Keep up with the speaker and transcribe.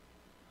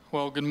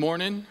Well, good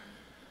morning.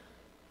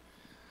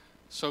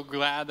 So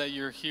glad that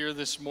you're here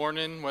this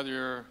morning, whether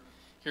you're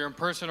here in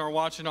person or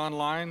watching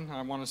online.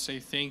 I want to say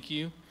thank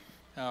you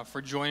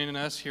for joining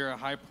us here at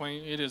High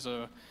Point. It is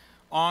an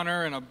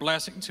honor and a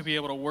blessing to be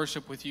able to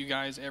worship with you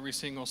guys every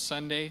single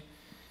Sunday.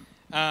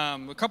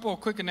 A couple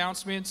of quick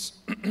announcements.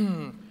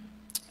 If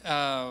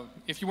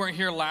you weren't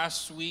here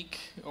last week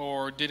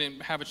or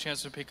didn't have a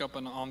chance to pick up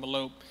an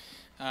envelope,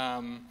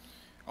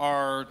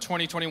 our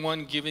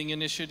 2021 giving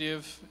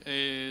initiative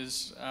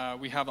is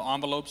we have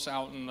envelopes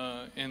out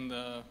in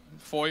the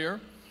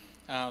foyer.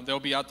 They'll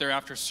be out there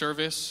after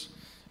service.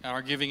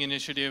 Our giving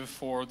initiative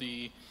for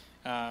the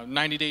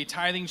 90-day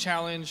tithing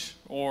challenge,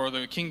 or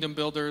the Kingdom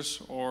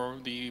Builders, or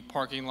the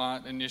parking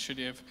lot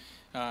initiative.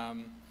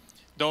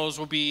 Those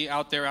will be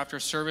out there after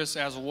service,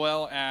 as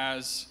well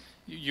as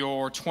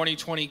your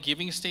 2020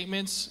 giving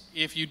statements.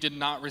 If you did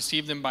not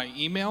receive them by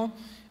email,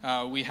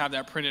 we have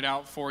that printed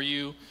out for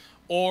you.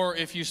 Or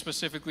if you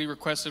specifically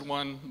requested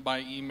one by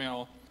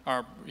email,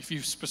 or if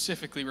you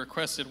specifically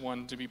requested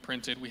one to be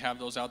printed, we have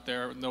those out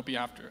there, and they'll be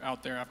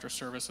out there after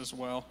service as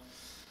well.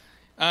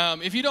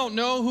 If you don't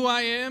know who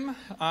I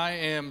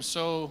am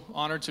so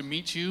honored to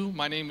meet you.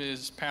 My name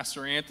is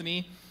Pastor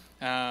Anthony.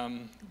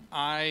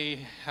 I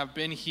have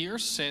been here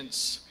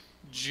since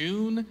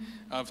June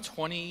of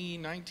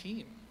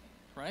 2019,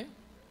 right?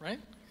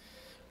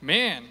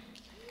 Man,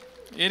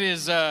 it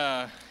is...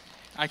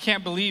 I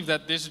can't believe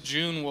that this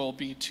June will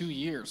be 2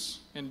 years,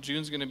 and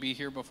June's going to be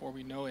here before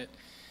we know it.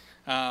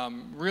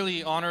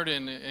 Really honored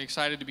and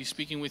excited to be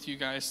speaking with you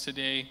guys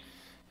today.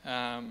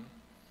 Let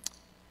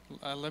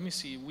me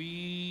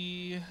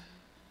see.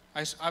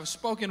 I've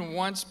spoken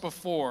once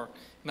before,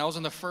 and that was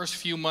in the first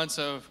few months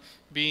of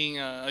being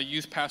a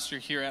youth pastor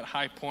here at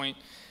High Point.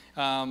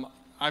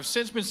 I've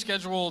since been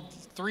scheduled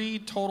 3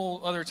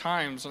 total other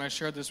times, and I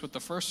shared this with the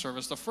first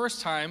service. The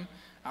first time,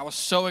 I was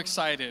so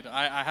excited.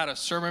 I had a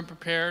sermon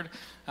prepared.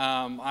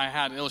 I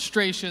had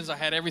illustrations. I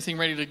had everything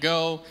ready to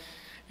go.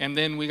 And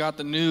then we got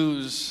the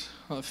news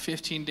of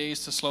 15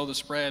 days to slow the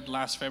spread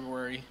last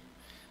February,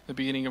 the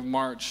beginning of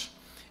March.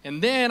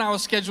 And then I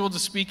was scheduled to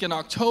speak in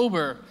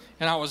October,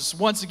 and I was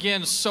once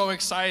again so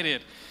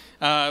excited.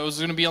 It was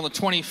going to be on the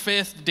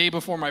 25th, the day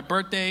before my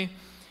birthday,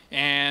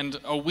 and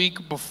a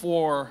week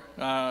before,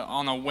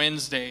 on a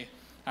Wednesday,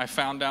 I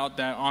found out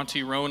that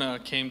Auntie Rona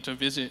came to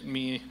visit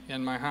me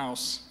in my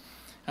house.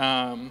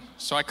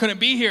 So I couldn't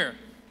be here,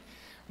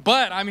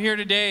 but I'm here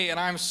today, and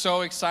I'm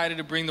so excited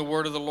to bring the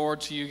word of the Lord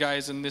to you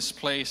guys in this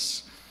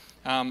place.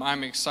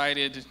 I'm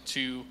excited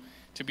to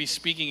be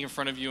speaking in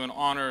front of you and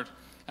honored.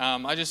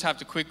 I just have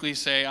to quickly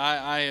say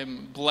I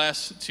am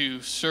blessed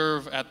to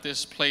serve at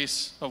this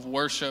place of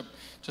worship,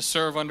 to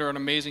serve under an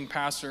amazing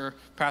pastor,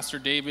 Pastor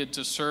David,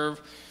 to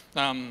serve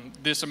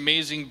this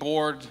amazing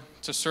board,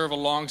 to serve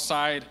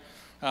alongside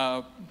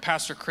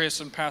Pastor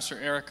Chris and Pastor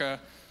Erica.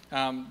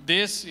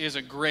 This is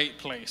a great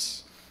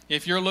place.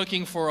 If you're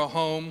looking for a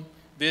home,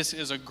 this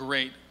is a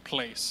great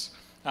place.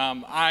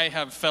 I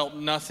have felt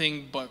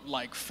nothing but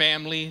like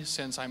family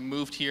since I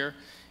moved here,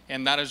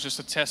 and that is just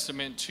a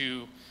testament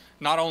to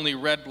not only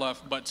Red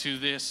Bluff, but to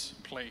this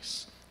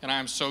place, and I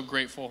am so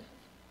grateful.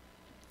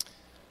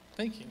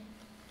 Thank you.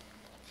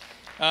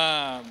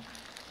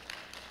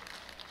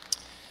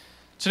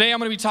 Today I'm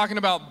going to be talking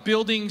about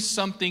building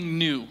something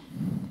new.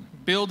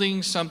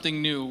 Building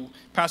something new.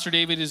 Pastor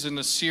David is in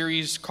a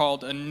series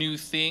called A New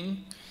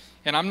Thing,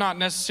 and I'm not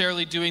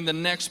necessarily doing the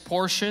next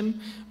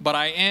portion, but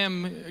I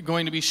am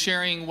going to be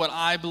sharing what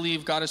I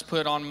believe God has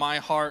put on my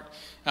heart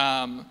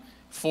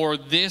for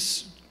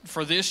this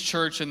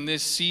church in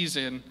this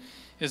season,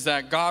 is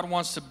that God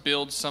wants to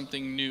build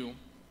something new.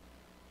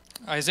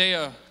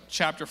 Isaiah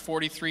chapter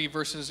 43,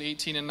 verses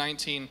 18 and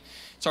 19.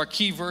 It's our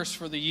key verse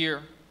for the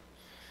year.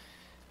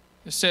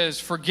 It says,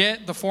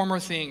 "Forget the former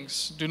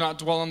things, do not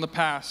dwell on the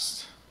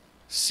past.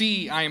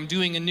 See, I am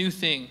doing a new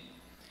thing.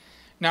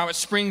 Now it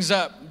springs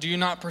up, do you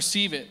not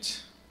perceive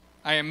it?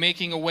 I am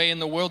making a way in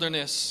the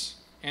wilderness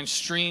and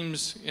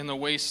streams in the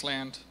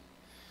wasteland."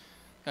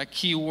 That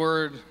key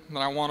word that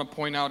I want to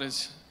point out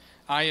is,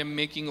 I am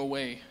making a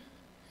way.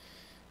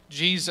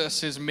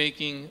 Jesus is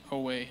making a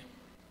way.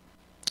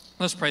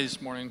 Let's pray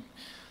this morning.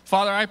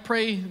 Father, I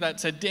pray that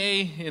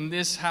today in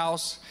this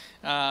house,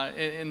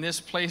 in this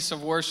place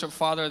of worship,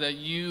 Father, that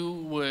you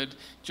would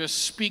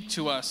just speak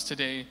to us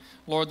today.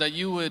 Lord, that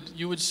you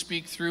would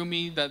speak through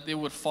me, that it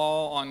would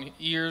fall on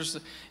ears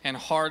and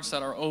hearts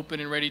that are open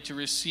and ready to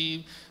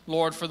receive.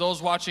 Lord, for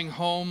those watching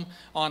home,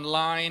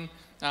 online,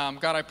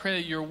 God, I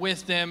pray that you're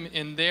with them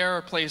in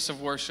their place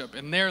of worship,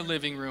 in their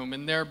living room,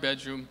 in their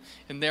bedroom,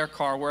 in their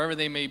car, wherever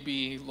they may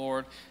be,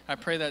 Lord. I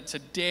pray that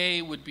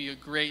today would be a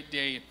great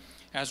day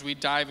as we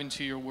dive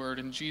into your word.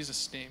 In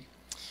Jesus' name,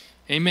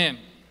 amen.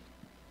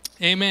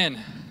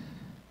 Amen.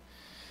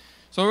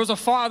 So there was a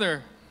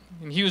father,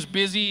 and he was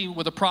busy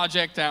with a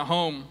project at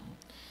home.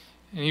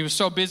 And he was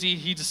so busy,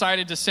 he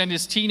decided to send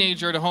his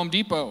teenager to Home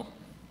Depot.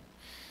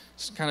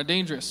 It's kind of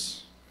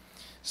dangerous.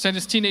 Sent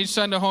his teenage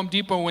son to Home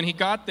Depot. When he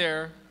got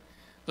there,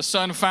 the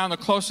son found the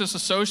closest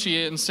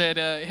associate and said,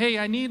 "Hey,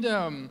 I need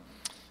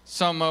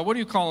some, what do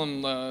you call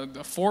them,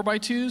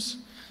 4x2s?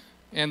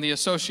 And the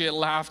associate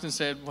laughed and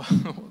said, well,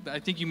 I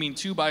think you mean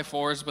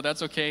 2x4s, but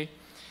that's okay.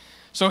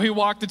 So he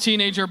walked the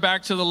teenager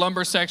back to the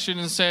lumber section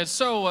and said,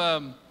 so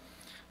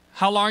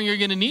how long are you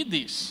going to need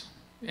these?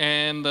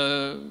 And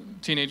the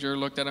teenager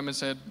looked at him and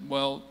said,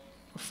 well,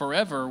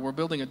 forever. We're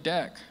building a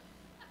deck.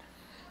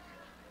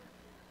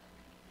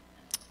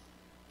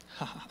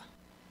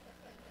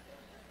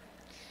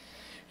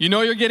 You know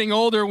you're getting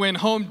older when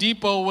Home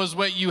Depot was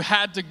what you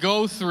had to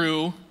go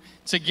through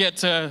to get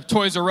to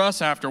Toys R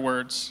Us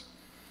afterwards.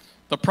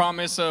 The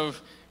promise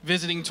of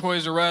visiting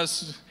Toys R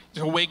Us,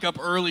 to wake up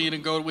early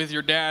and go with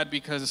your dad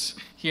because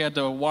he had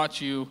to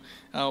watch you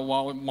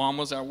while mom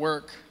was at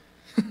work.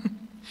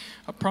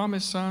 I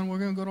promise, son, we're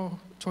going to go to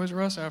Toys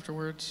R Us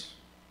afterwards.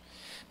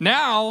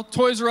 Now,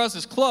 Toys R Us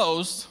is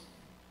closed,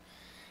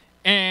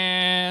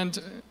 and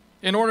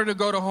in order to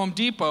go to Home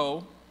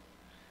Depot,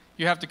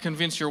 you have to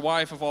convince your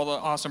wife of all the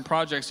awesome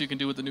projects you can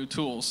do with the new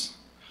tools.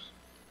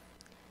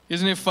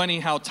 Isn't it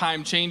funny how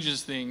time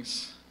changes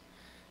things?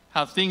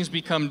 How things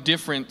become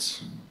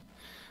different?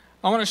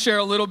 I want to share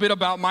a little bit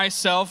about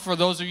myself for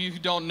those of you who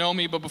don't know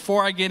me, but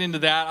before I get into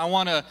that, I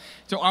want to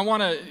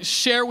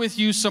share with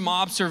you some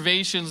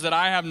observations that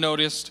I have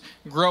noticed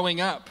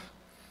growing up.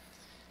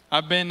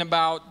 I've been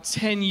about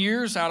 10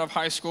 years out of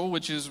high school,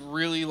 which is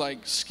really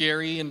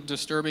scary and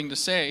disturbing to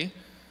say.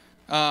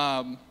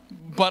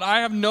 But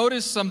I have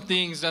noticed some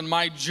things on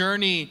my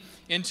journey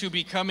into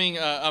becoming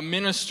a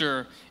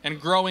minister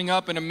and growing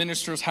up in a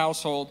minister's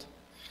household.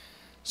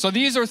 So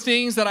these are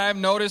things that I have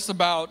noticed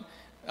about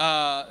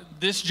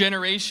this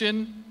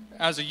generation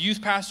as a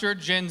youth pastor,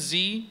 Gen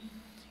Z,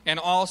 and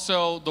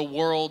also the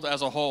world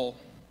as a whole.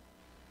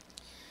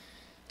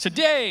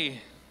 Today,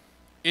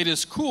 it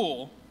is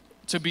cool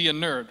to be a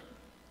nerd.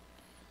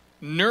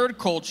 Nerd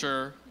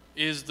culture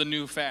is the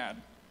new fad.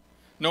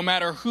 No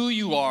matter who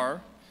you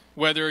are,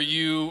 whether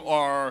you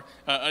are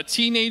a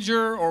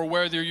teenager or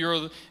whether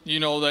you're,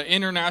 the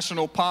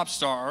international pop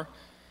star,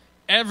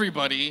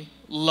 everybody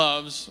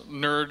loves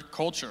nerd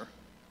culture.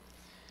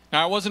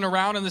 Now, I wasn't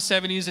around in the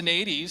 70s and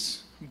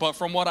 80s, but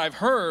from what I've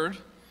heard,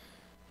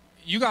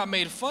 you got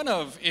made fun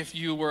of if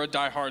you were a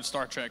diehard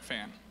Star Trek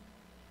fan.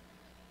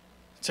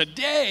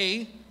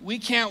 Today, we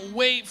can't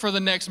wait for the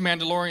next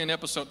Mandalorian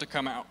episode to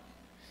come out,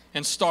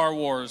 and Star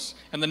Wars,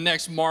 and the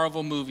next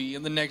Marvel movie,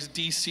 and the next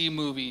DC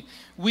movie.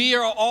 We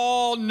are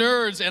all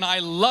nerds, and I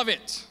love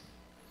it.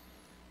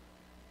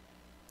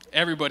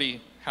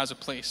 Everybody has a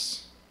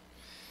place.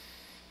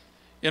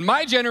 In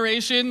my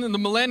generation, in the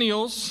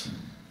millennials,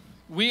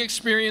 we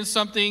experienced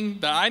something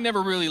that I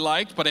never really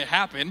liked, but it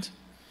happened.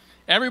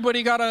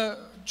 Everybody got a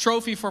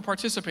trophy for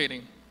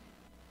participating.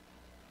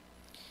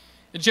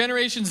 In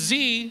Generation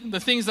Z,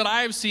 the things that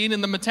I have seen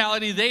and the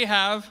mentality they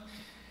have,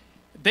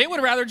 they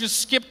would rather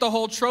just skip the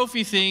whole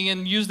trophy thing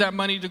and use that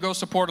money to go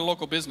support a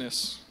local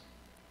business.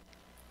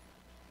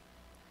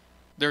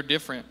 They're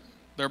different.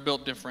 They're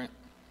built different.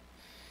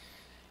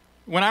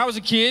 When I was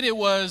a kid, it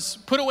was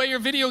put away your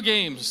video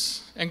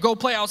games and go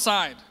play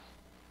outside.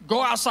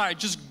 Go outside.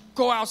 Just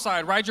go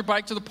outside. Ride your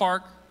bike to the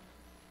park.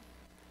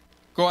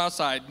 Go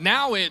outside.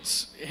 Now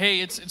it's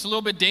a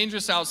little bit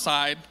dangerous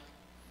outside.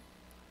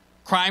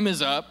 Crime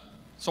is up.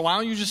 So why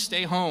don't you just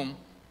stay home?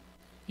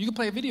 You can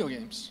play video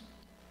games.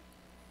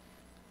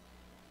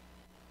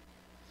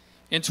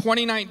 In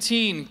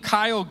 2019,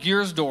 Kyle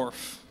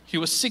Giersdorf, he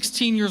was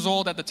 16 years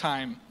old at the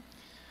time,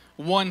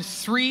 won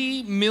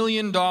 $3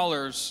 million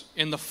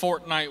in the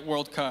Fortnite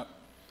World Cup.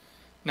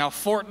 Now,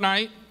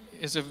 Fortnite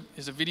is a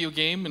video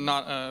game and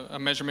not a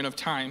measurement of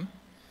time.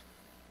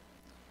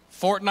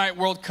 Fortnite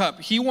World Cup.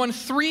 He won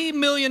 $3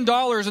 million in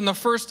the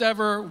first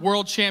ever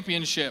World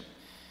Championship.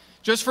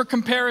 Just for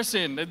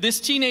comparison,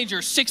 this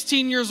teenager,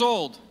 16 years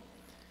old,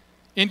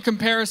 in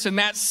comparison,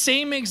 that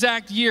same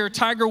exact year,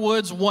 Tiger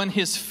Woods won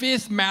his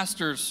 5th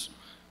Masters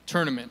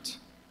tournament.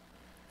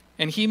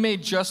 And he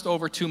made just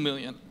over $2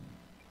 million.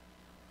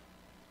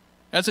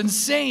 That's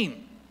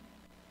insane.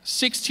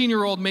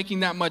 16-year-old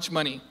making that much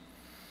money.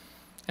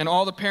 And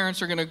all the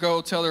parents are going to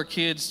go tell their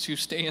kids to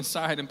stay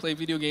inside and play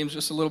video games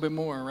just a little bit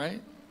more,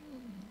 right?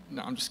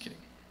 No, I'm just kidding.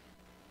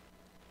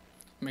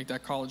 Make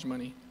that college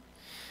money.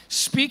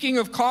 Speaking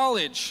of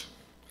college,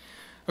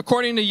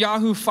 according to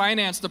Yahoo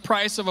Finance, the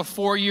price of a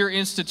 4-year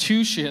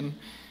institution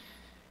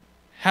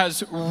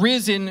has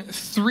risen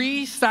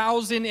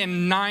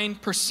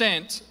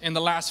 3,009% in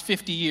the last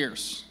 50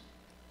 years.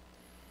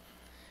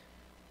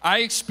 I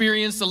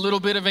experienced a little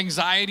bit of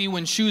anxiety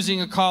when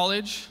choosing a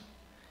college,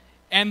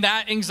 and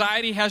that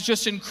anxiety has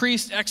just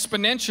increased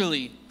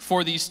exponentially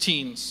for these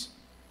teens.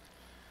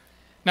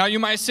 Now you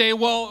might say,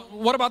 well,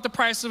 what about the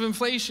price of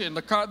inflation,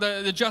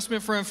 the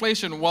adjustment for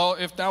inflation? Well,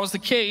 if that was the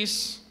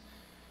case,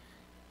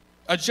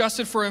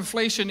 adjusted for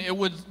inflation, it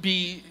would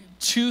be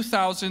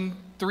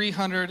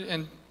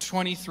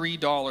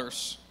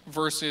 $2,323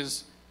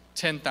 versus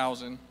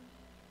 $10,000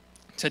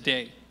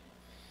 today.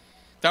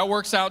 That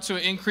works out to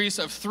an increase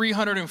of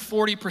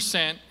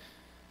 340%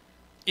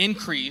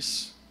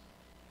 increase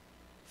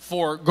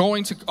for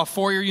going to a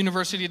four-year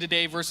university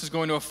today versus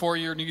going to a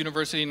four-year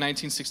university in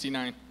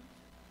 1969.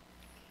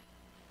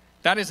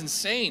 That is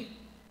insane.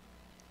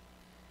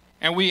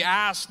 And we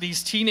ask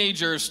these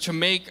teenagers to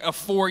make a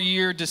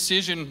four-year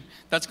decision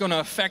that's going to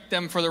affect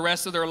them for the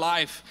rest of their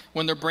life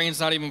when their brain's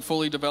not even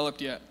fully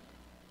developed yet.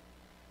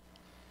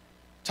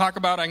 Talk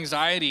about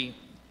anxiety.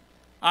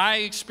 I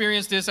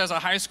experienced this as a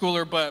high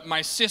schooler, but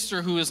my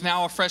sister, who is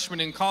now a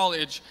freshman in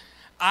college,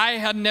 I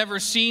had never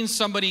seen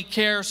somebody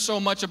care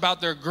so much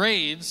about their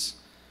grades,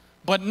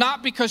 but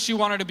not because she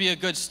wanted to be a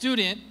good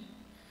student,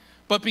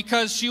 but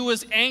because she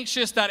was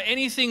anxious that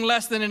anything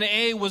less than an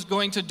A was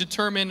going to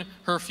determine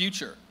her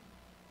future.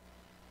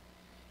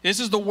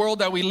 This is the world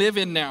that we live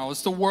in now.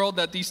 It's the world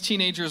that these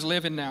teenagers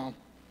live in now.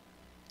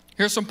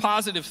 Here's some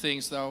positive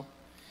things, though.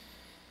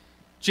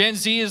 Gen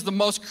Z is the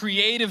most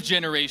creative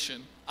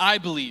generation, I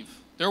believe.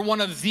 They're one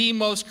of the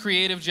most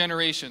creative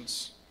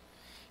generations.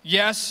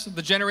 Yes,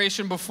 the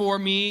generation before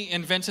me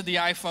invented the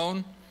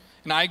iPhone,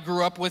 and I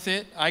grew up with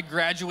it. I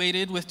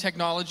graduated with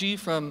technology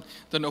from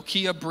the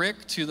Nokia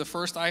brick to the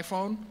first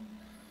iPhone.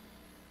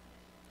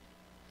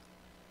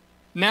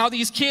 Now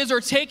these kids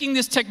are taking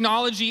this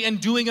technology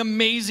and doing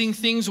amazing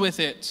things with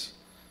it.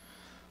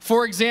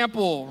 For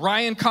example,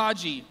 Ryan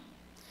Kaji,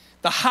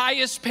 the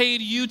highest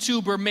paid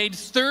YouTuber, made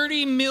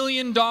 $30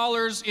 million in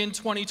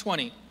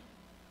 2020.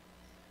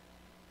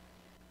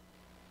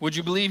 Would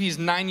you believe he's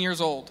 9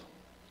 years old?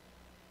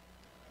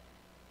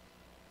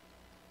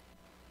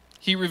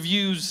 He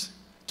reviews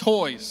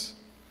toys,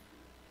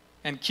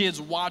 and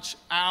kids watch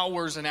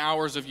hours and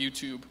hours of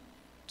YouTube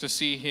to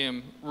see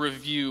him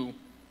review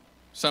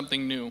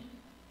something new.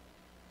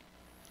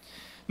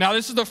 Now,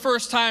 this is the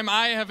first time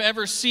I have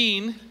ever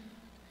seen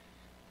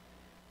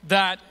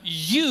that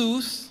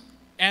youth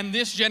and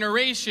this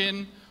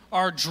generation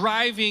are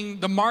driving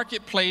the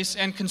marketplace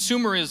and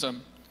consumerism.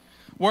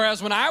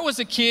 Whereas when I was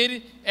a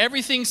kid,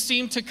 everything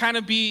seemed to kind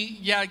of be,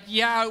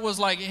 it was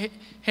like,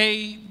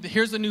 hey,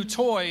 here's the new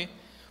toy.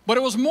 But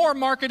it was more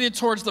marketed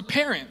towards the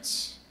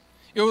parents.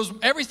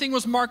 Everything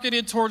was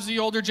marketed towards the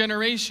older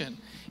generation.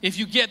 If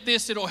you get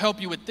this, it'll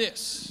help you with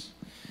this.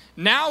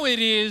 Now it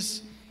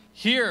is,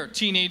 here,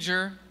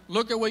 teenager,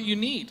 look at what you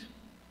need.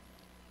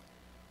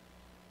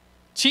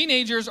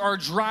 Teenagers are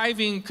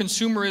driving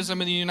consumerism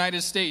in the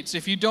United States.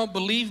 If you don't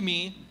believe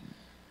me,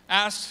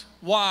 ask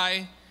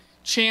why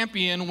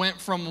Champion went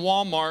from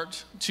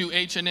Walmart to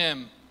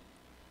H&M.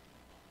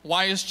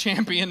 Why is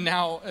Champion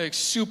now a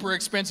super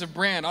expensive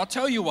brand? I'll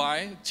tell you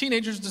why.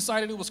 Teenagers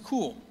decided it was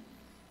cool.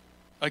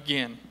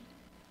 Again.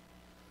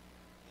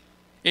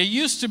 It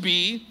used to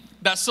be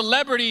that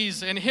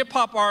celebrities and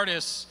hip-hop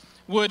artists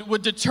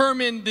would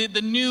determine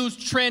the new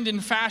trend in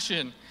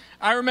fashion.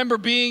 I remember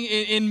being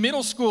in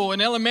middle school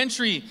and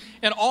elementary,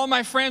 and all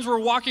my friends were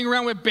walking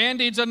around with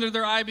Band-Aids under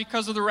their eye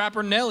because of the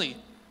rapper Nelly.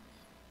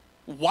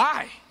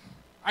 Why?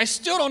 I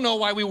still don't know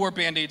why we wore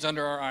Band-Aids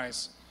under our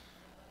eyes.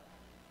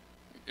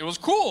 It was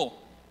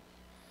cool.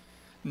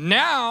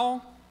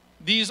 Now,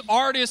 these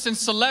artists and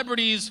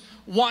celebrities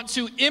want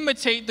to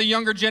imitate the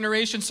younger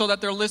generation so that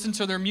they'll listen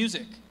to their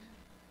music,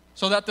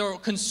 so that they'll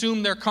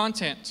consume their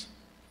content.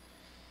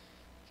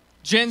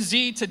 Gen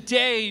Z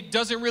today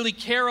doesn't really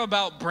care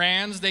about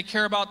brands. They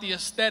care about the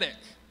aesthetic.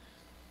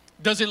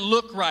 Does it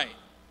look right?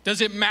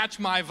 Does it match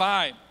my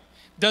vibe?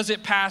 Does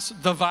it pass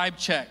the vibe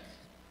check?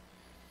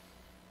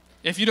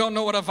 If you don't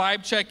know what a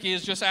vibe check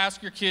is, just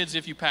ask your kids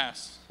if you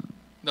pass.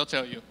 They'll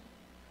tell you.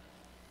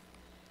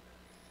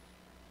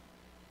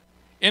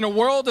 In a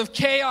world of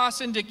chaos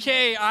and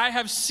decay, I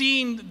have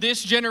seen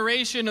this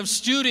generation of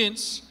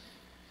students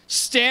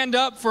stand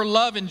up for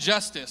love and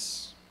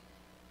justice.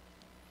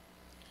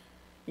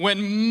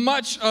 When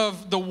much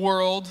of the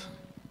world,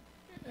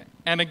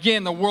 and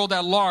again, the world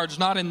at large,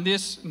 not in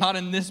this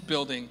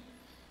building,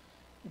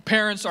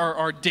 parents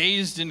are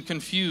dazed and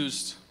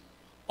confused,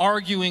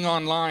 arguing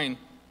online,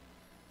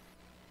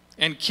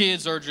 and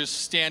kids are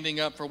just standing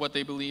up for what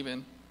they believe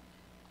in.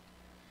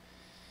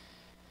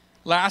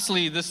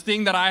 Lastly, this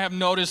thing that I have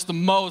noticed the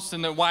most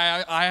and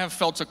why I have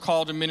felt a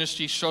call to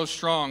ministry so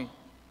strong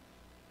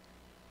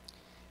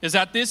is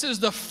that this is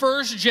the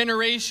first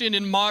generation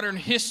in modern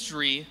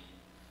history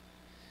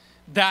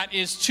that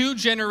is 2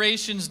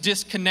 generations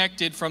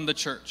disconnected from the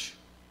church.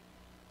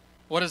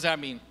 What does that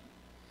mean?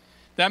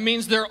 That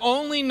means their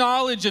only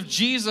knowledge of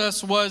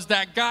Jesus was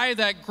that guy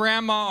that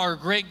grandma or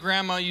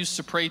great-grandma used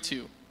to pray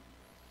to.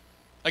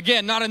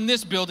 Again, not in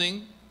this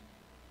building.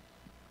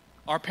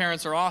 Our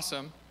parents are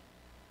awesome.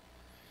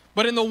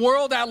 But in the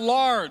world at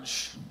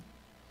large,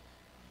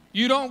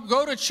 you don't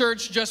go to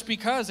church just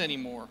because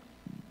anymore.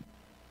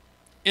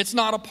 It's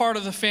not a part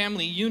of the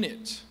family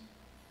unit.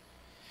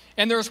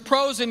 And there's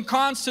pros and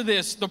cons to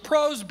this. The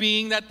pros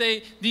being that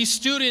these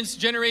students,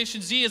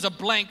 Generation Z, is a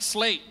blank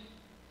slate.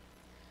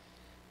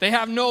 They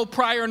have no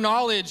prior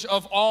knowledge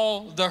of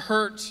all the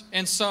hurt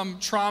and some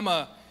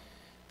trauma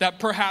that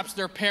perhaps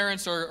their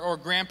parents or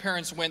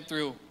grandparents went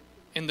through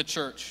in the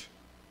church.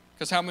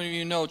 Because how many of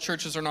you know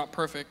churches are not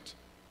perfect?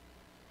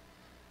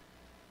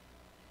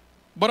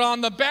 But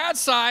on the bad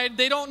side,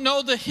 they don't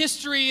know the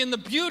history and the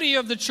beauty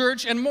of the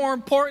church, and more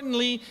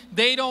importantly,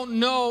 they don't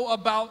know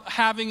about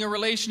having a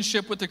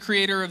relationship with the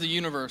creator of the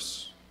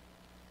universe.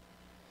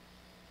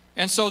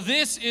 And so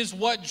this is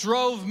what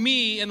drove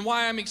me, and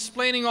why I'm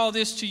explaining all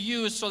this to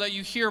you is so that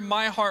you hear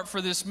my heart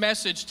for this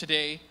message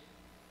today.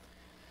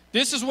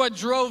 This is what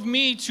drove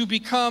me to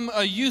become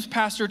a youth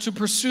pastor, to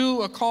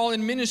pursue a call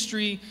in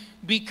ministry,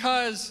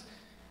 because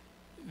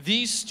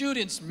these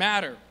students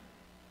matter.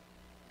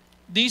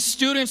 These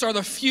students are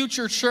the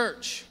future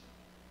church.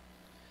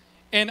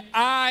 And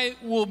I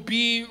will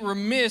be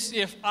remiss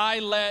if I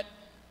let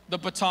the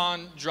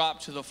baton drop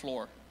to the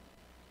floor.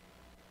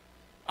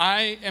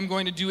 I am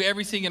going to do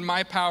everything in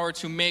my power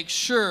to make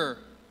sure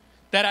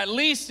that at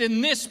least in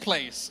this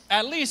place,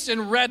 at least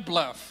in Red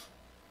Bluff,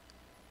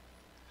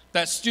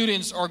 that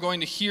students are going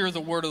to hear the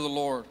word of the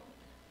Lord.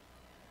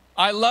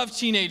 I love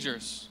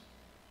teenagers.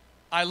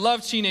 I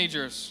love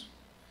teenagers.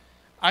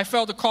 I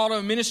felt a call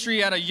to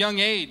ministry at a young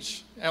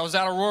age. I was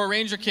at a Royal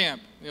Ranger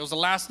camp. It was the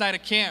last night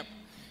of camp.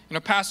 And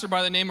a pastor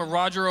by the name of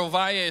Roger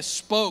Ovalle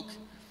spoke.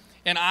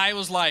 And I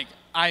was like,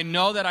 I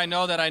know that I'm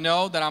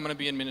going to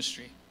be in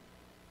ministry.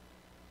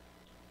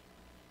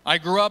 I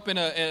grew up in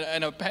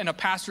a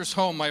pastor's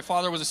home. My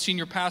father was a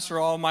senior pastor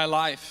all my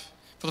life.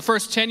 For the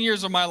first 10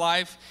 years of my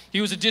life, he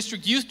was a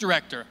district youth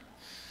director.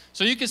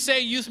 So you could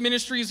say youth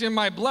ministry is in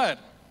my blood.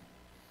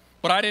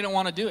 But I didn't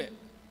want to do it.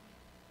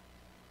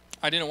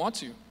 I didn't want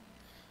to.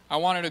 I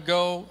wanted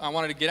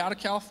to get out of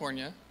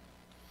California,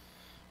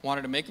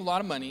 wanted to make a lot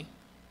of money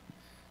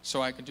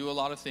so I could do a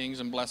lot of things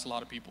and bless a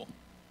lot of people.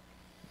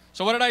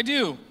 So what did I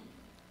do?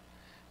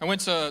 I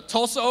went to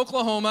Tulsa,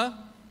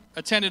 Oklahoma,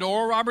 attended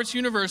Oral Roberts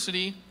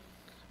University,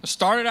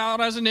 started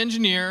out as an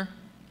engineer,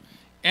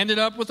 ended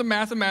up with a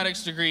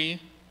mathematics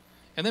degree,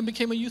 and then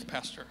became a youth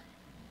pastor.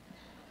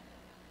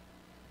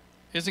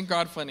 Isn't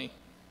God funny?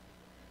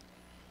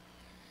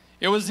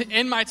 It was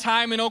in my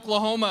time in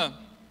Oklahoma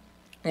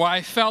where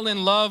I fell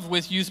in love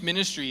with youth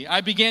ministry.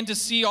 I began to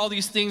see all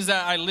these things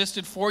that I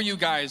listed for you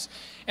guys,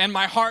 and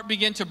my heart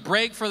began to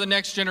break for the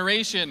next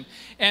generation.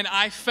 And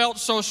I felt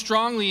so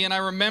strongly, and I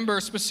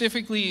remember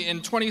specifically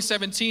in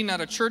 2017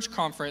 at a church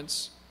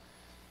conference.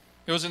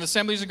 It was an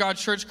Assemblies of God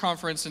church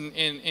conference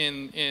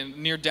in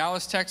near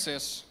Dallas,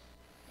 Texas.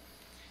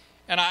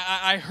 And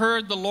I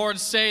heard the Lord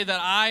say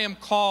that I am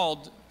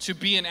called to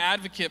be an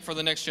advocate for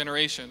the next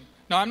generation.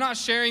 Now, I'm not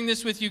sharing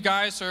this with you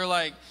guys so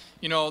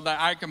that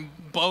I can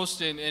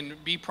boast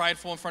and be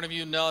prideful in front of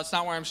you. No, it's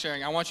not what I'm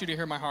sharing. I want you to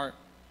hear my heart.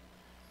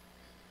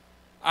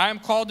 I am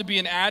called to be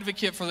an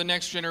advocate for the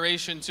next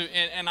generation,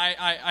 and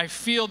I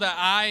feel that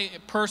I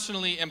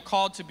personally am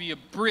called to be a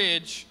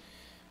bridge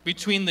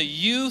between the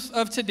youth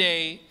of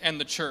today and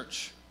the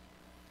church.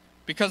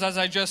 Because as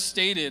I just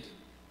stated,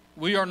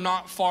 we are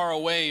not far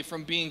away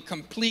from being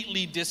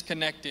completely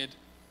disconnected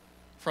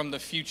from the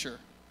future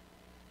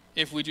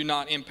if we do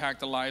not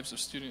impact the lives of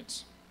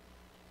students.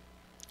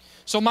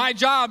 So my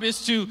job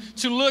is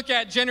to look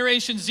at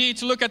Generation Z,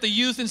 to look at the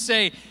youth and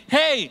say,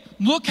 hey,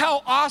 look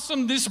how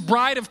awesome this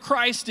bride of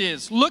Christ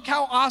is. Look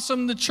how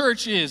awesome the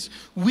church is.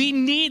 We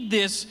need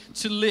this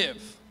to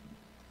live.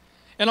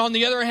 And on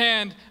the other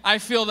hand, I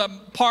feel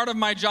that part of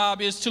my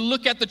job is to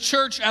look at the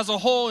church as a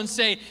whole and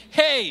say,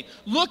 hey,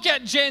 look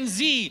at Gen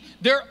Z.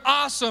 They're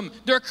awesome.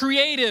 They're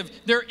creative.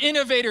 They're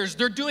innovators.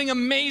 They're doing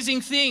amazing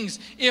things.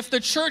 If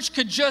the church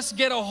could just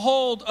get a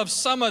hold of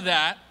some of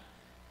that,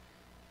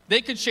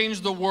 they could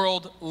change the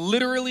world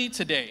literally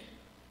today.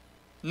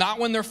 Not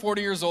when they're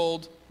 40 years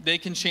old. They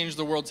can change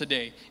the world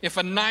today. If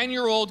a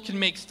 9-year-old can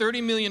make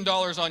 $30 million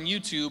on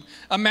YouTube,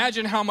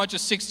 imagine how much a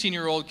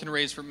 16-year-old can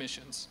raise for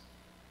missions.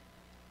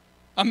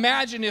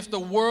 Imagine if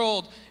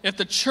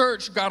the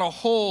church got a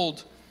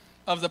hold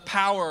of the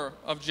power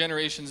of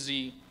Generation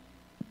Z.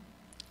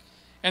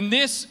 And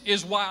this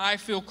is why I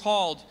feel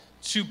called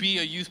to be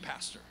a youth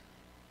pastor.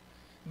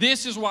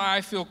 This is why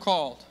I feel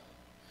called.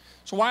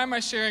 So why am I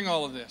sharing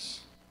all of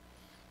this?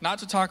 Not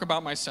to talk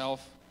about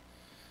myself.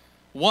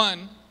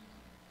 One,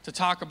 to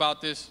talk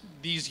about these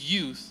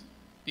youth.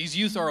 These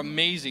youth are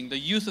amazing. The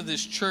youth of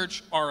this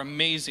church are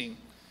amazing.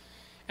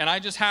 And I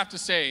just have to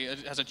say,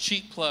 as a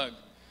cheap plug,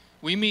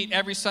 we meet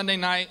every Sunday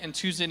night and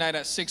Tuesday night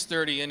at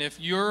 6:30. And if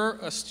you're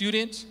a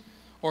student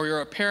or you're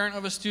a parent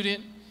of a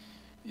student,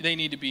 they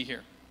need to be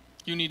here.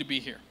 You need to be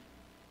here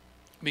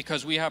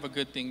because we have a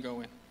good thing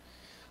going.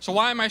 So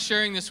why am I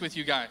sharing this with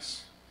you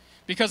guys?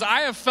 Because I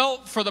have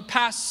felt for the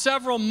past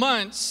several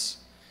months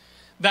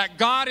that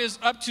God is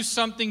up to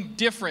something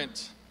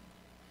different.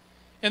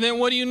 And then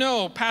what do you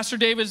know? Pastor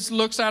David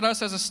looks at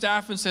us as a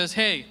staff and says,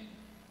 hey,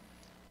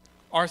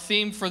 our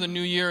theme for the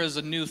new year is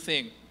a new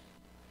thing.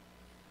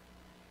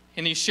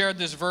 And he shared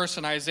this verse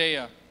in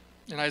Isaiah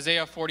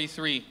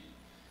 43,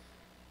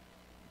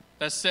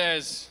 that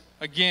says,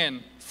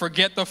 again,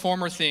 forget the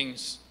former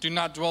things. Do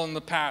not dwell in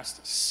the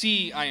past.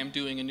 See, I am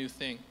doing a new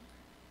thing.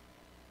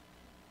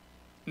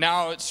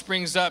 Now it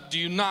springs up. Do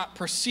you not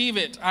perceive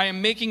it? I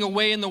am making a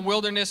way in the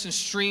wilderness and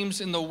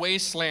streams in the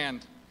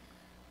wasteland.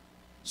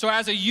 So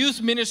as a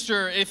youth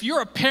minister, if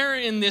you're a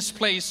parent in this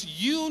place,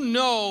 you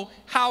know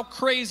how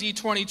crazy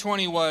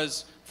 2020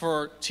 was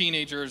for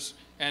teenagers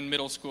and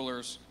middle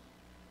schoolers.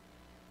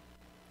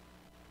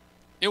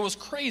 It was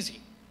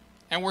crazy.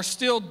 And we're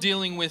still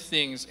dealing with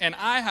things. And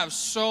I have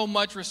so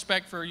much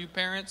respect for you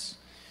parents.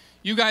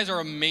 You guys are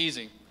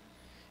amazing.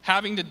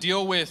 Having to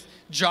deal with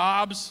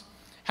jobs,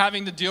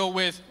 having to deal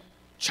with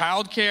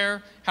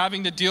childcare,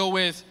 having to deal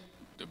with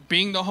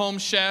being the home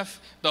chef,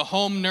 the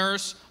home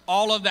nurse,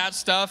 all of that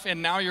stuff,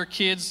 and now your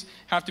kids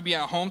have to be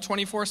at home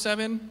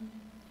 24/7,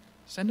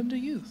 send them to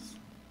youth.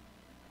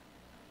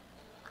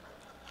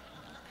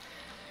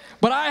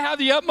 But I have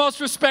the utmost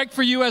respect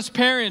for you as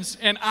parents,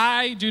 and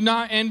I do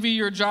not envy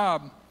your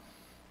job.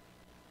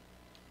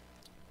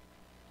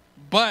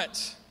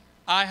 But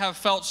I have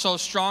felt so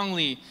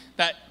strongly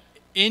that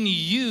in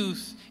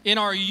youth, in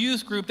our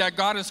youth group, that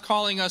God is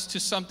calling us to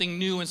something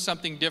new and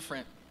something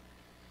different.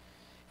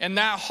 And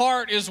that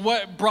heart is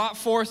what brought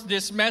forth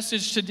this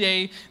message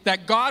today,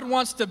 that God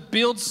wants to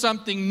build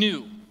something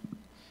new.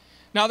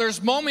 Now,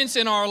 there's moments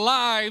in our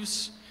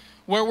lives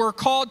where we're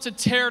called to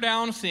tear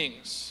down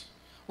things.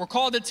 We're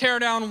called to tear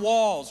down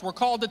walls. We're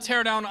called to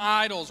tear down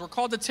idols. We're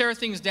called to tear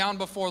things down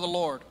before the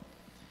Lord.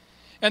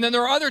 And then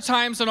there are other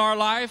times in our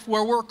life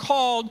where we're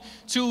called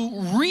to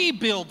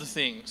rebuild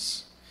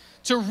things,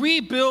 to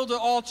rebuild the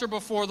altar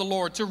before the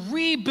Lord, to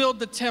rebuild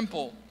the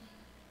temple.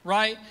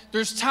 Right?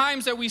 There's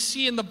times that we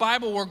see in the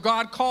Bible where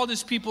God called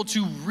his people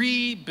to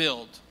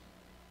rebuild.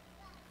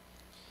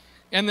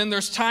 And then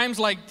there's times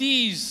like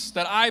these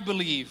that I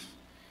believe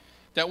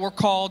that we're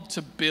called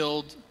to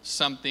build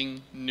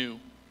something new.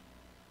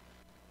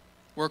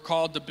 We're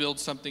called to build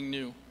something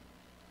new.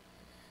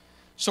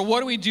 So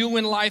what do we do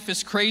when life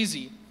is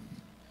crazy?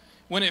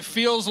 When it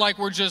feels like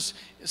we're just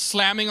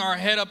slamming our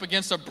head up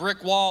against a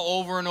brick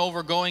wall over and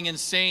over, going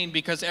insane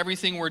because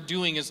everything we're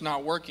doing is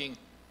not working?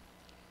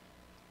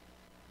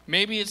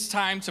 Maybe it's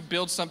time to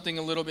build something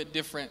a little bit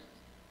different.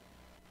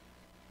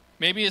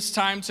 Maybe it's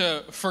time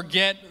to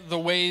forget the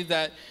way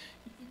that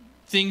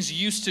things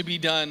used to be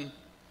done,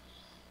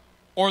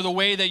 or the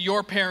way that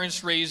your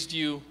parents raised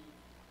you,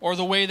 or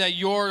the way that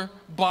your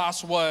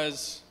boss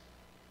was.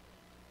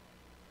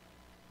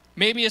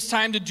 Maybe it's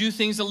time to do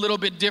things a little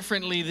bit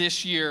differently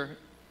this year,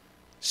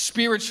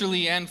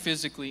 spiritually and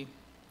physically.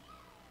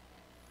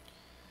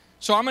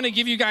 So I'm going to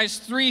give you guys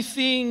 3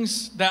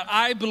 things that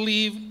I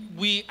believe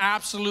we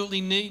absolutely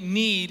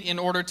need in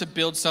order to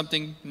build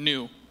something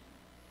new.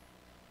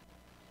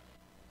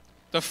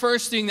 The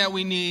first thing that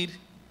we need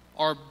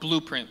are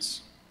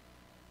blueprints.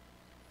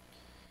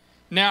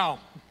 Now,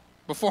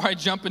 before I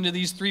jump into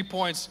these 3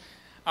 points,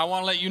 I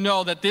want to let you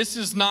know that this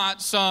is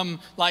not some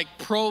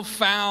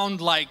profound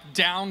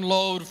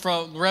download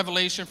from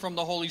revelation from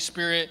the Holy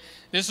Spirit.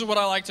 This is what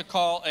I like to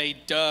call a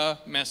duh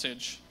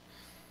message.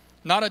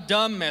 Not a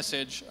dumb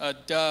message, a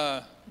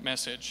duh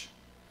message.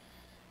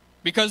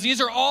 Because these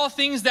are all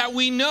things that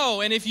we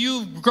know. And if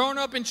you've grown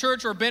up in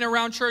church or been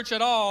around church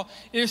at all,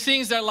 there's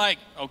things that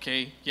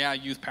okay, yeah,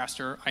 youth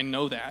pastor, I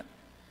know that.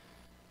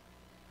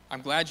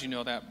 I'm glad you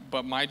know that.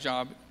 But my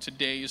job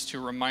today is to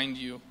remind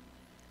you.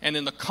 And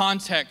in the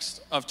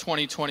context of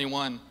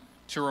 2021,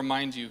 to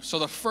remind you. So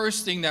the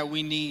first thing that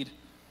we need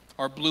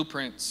are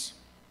blueprints.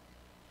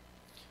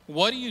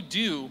 What do you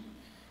do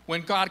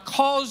when God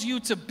calls you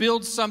to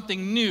build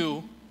something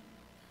new,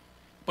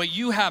 but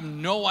you have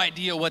no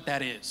idea what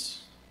that is?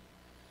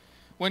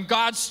 When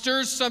God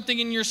stirs something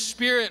in your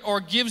spirit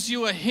or gives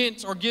you a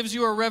hint or gives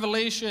you a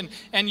revelation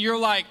and you're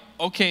like,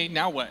 okay,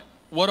 now what?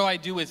 What do I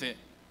do with it?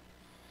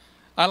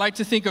 I like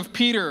to think of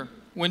Peter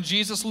when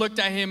Jesus looked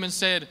at him and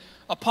said,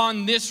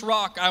 upon this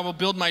rock I will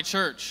build my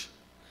church.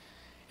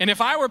 And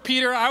if I were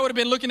Peter, I would have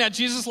been looking at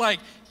Jesus like,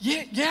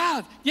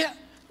 yeah.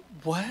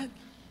 What?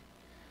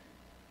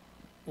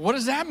 What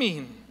does that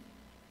mean?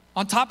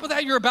 On top of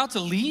that, you're about to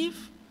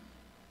leave?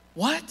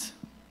 What?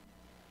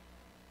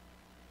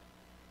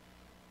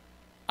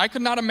 I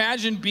could not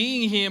imagine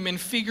being him and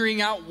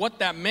figuring out what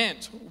that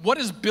meant. What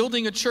does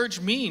building a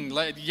church mean?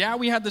 Yeah,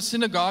 we had the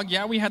synagogue.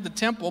 Yeah, we had the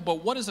temple.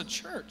 But what is a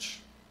church?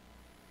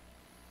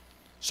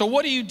 So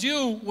what do you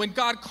do when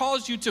God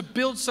calls you to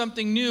build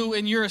something new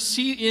and you're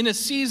in a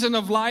season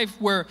of life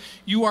where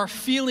you are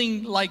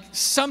feeling like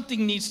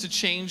something needs to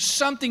change,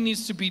 something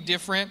needs to be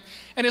different?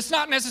 And it's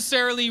not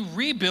necessarily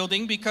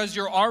rebuilding because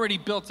you're already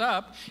built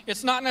up.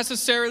 It's not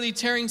necessarily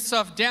tearing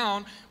stuff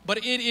down, but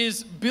it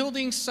is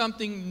building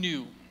something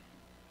new,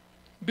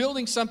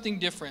 building something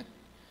different.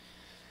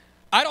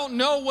 I don't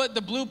know what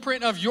the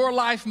blueprint of your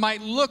life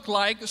might look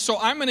like, so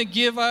I'm going to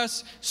give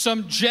us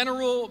some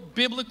general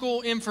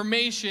biblical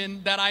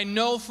information that I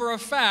know for a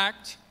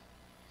fact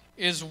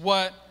is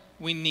what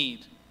we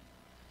need.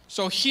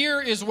 So here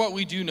is what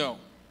we do know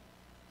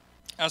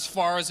as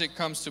far as it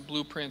comes to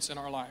blueprints in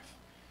our life.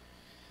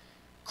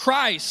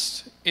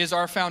 Christ is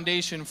our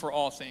foundation for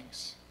all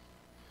things.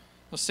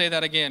 Let's say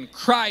that again.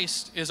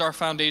 Christ is our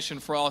foundation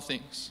for all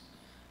things.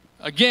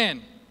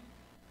 Again,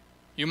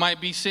 you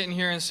might be sitting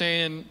here and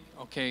saying,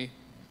 okay,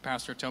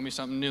 Pastor, tell me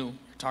something new.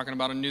 You're talking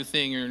about a new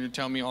thing. You're going to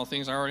tell me all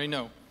things I already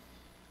know.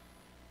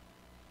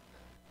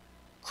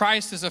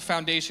 Christ is a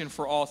foundation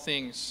for all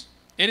things.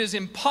 It is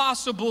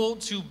impossible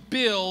to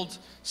build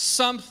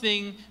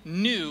something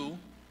new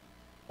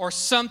or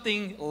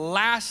something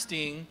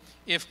lasting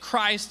if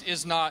Christ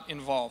is not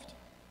involved.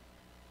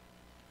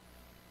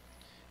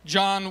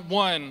 John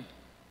 1,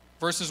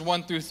 verses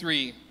 1 through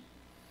 3.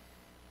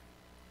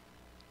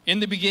 In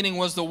the beginning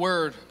was the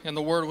Word, and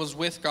the Word was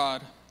with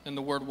God, and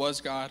the Word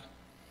was God.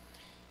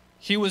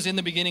 He was in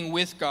the beginning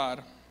with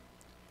God.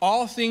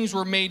 All things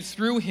were made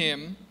through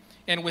him,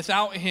 and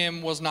without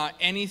him was not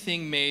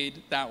anything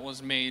made that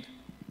was made.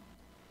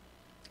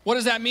 What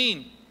does that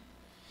mean?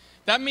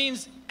 That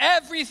means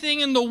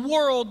everything in the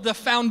world, the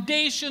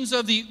foundations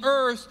of the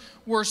earth,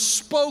 were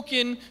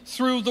spoken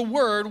through the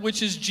Word,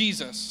 which is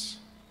Jesus.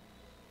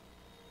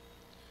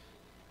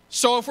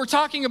 So if we're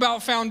talking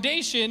about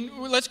foundation,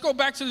 let's go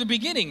back to the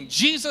beginning.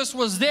 Jesus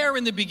was there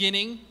in the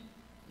beginning,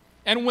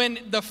 and when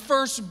the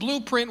first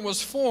blueprint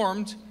was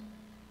formed,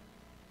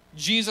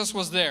 Jesus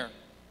was there.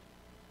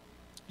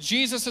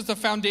 Jesus is the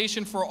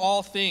foundation for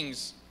all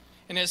things.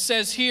 And it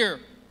says here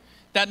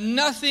that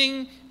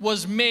nothing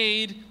was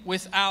made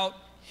without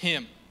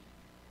him.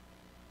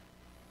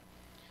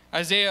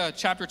 Isaiah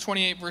chapter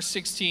 28, verse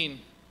 16.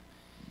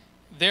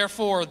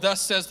 Therefore, thus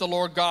says the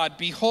Lord God,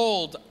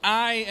 behold,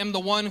 I am the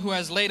one who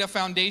has laid a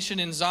foundation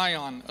in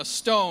Zion, a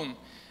stone,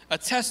 a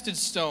tested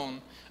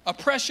stone, a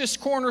precious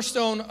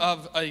cornerstone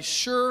of a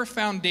sure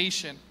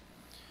foundation.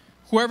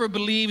 Whoever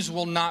believes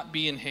will not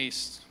be in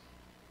haste.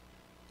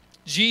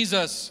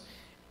 Jesus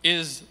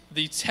is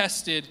the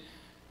tested,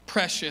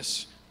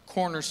 precious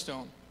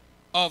cornerstone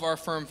of our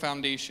firm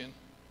foundation.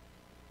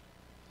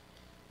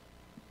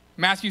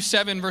 Matthew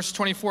 7, verse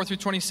 24 through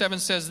 27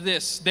 says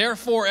this,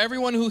 therefore,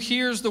 everyone who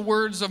hears the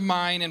words of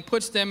mine and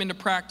puts them into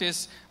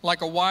practice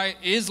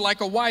is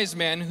like a wise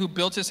man who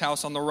built his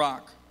house on the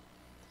rock.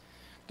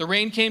 The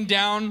rain came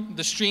down,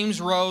 the streams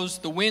rose,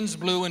 the winds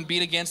blew and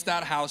beat against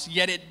that house,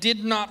 yet it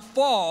did not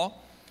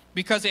fall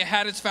because it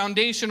had its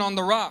foundation on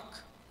the rock.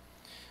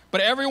 But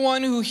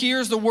everyone who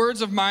hears the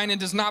words of mine and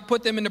does not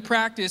put them into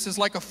practice is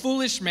like a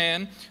foolish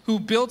man who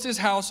built his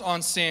house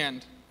on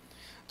sand.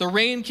 The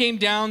rain came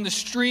down, the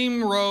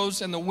stream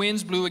rose, and the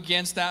winds blew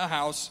against that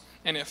house,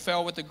 and it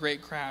fell with a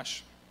great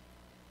crash.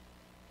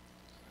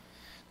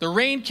 The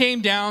rain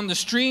came down, the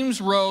streams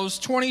rose,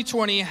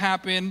 2020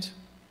 happened.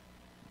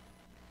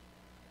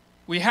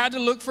 We had to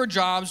look for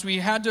jobs. We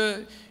had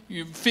to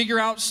figure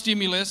out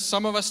stimulus.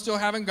 Some of us still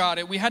haven't got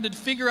it. We had to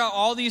figure out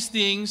all these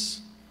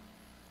things.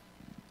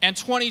 And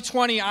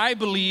 2020, I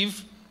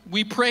believe,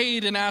 we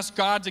prayed and asked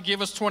God to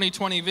give us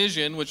 2020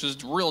 vision, which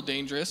is real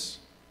dangerous.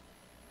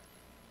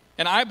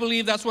 And I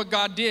believe that's what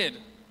God did.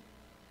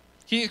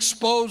 He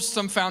exposed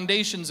some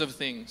foundations of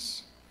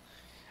things.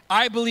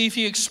 I believe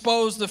he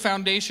exposed the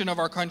foundation of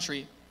our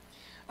country.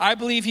 I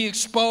believe he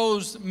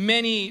exposed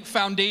many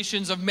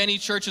foundations of many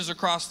churches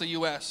across the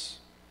U.S.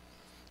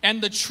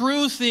 And the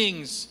true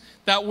things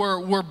that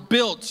were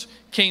built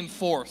came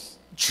forth.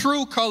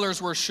 True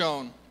colors were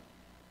shown.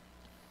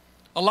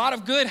 A lot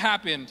of good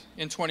happened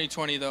in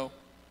 2020, though.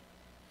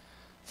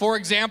 For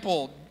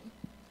example,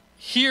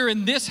 here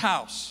in this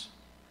house,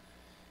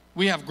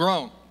 we have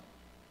grown.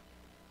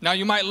 Now,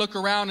 you might look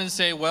around and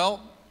say,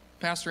 well,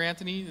 Pastor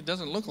Anthony, it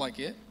doesn't look like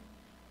it.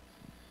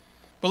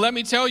 But let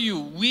me tell you,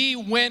 we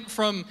went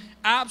from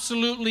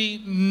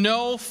absolutely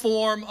no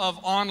form of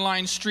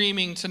online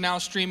streaming to now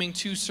streaming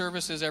 2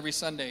 services every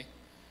Sunday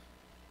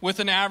with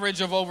an average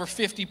of over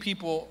 50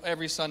 people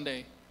every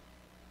Sunday.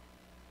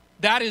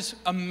 That is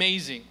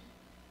amazing.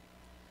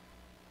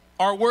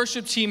 Our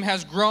worship team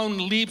has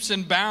grown leaps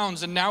and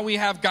bounds, and now we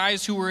have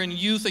guys who were in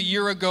youth a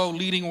year ago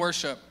leading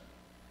worship.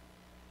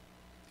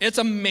 It's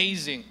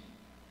amazing.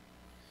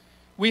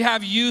 We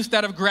have youth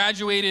that have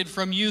graduated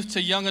from youth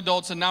to young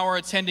adults and now are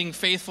attending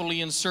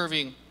faithfully and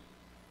serving.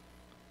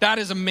 That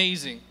is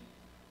amazing.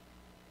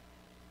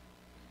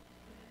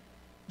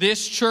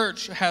 This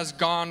church has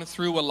gone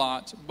through a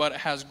lot, but it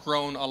has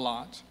grown a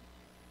lot.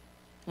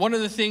 One of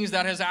the things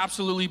that has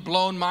absolutely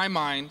blown my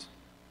mind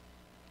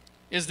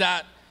is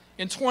that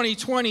in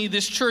 2020,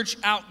 this church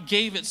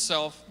outgave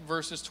itself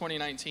versus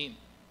 2019.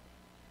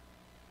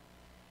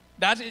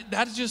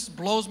 That just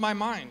blows my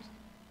mind.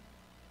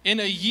 In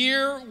a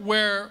year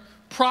where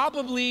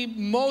probably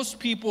most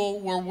people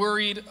were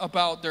worried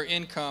about their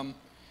income,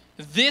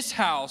 this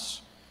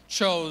house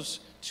chose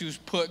to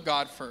put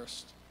God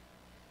first.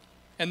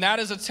 And that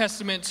is a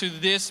testament to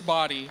this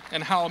body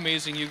and how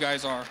amazing you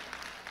guys are.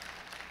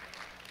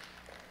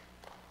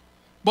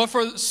 But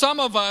for some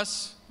of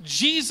us,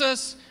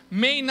 Jesus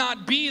may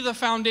not be the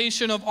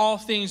foundation of all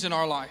things in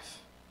our life.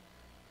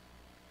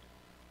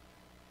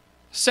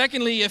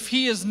 Secondly, if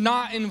he is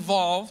not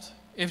involved,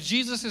 if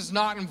Jesus is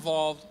not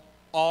involved,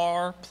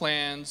 our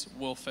plans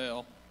will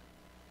fail.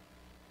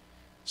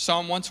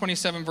 Psalm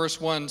 127 verse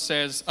 1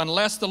 says,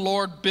 unless the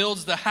Lord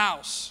builds the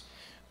house,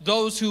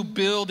 those who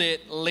build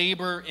it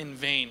labor in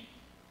vain.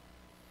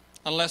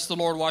 Unless the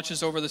Lord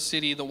watches over the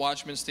city, the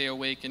watchmen stay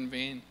awake in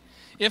vain.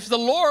 If the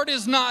Lord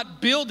is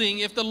not building,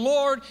 if the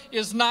Lord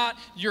is not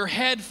your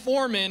head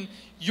foreman,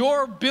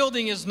 your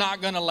building is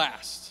not going to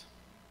last.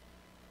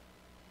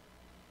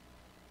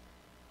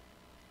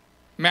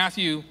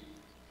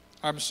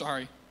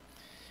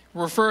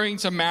 referring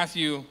to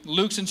Matthew,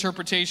 Luke's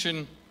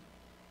interpretation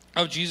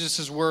of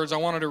Jesus' words, I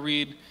wanted to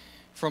read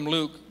from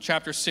Luke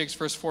chapter 6,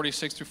 verse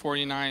 46 through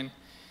 49.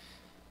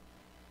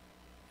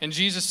 And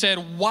Jesus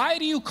said, "Why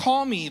do you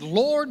call me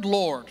Lord,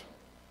 Lord,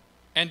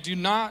 and do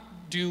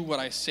not do what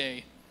I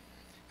say?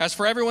 As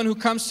for everyone who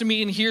comes to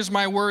me and hears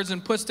my words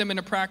and puts them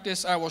into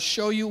practice, I will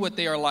show you what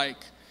they are like.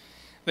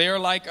 They are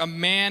like a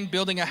man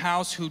building a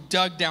house who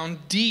dug down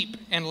deep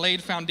and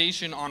laid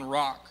foundation on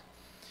rock.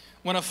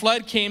 When a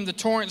flood came, the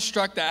torrent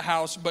struck that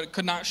house, but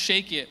could not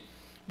shake it,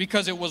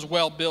 because it was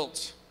well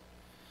built.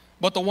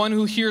 But the one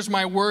who hears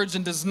my words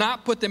and does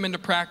not put them into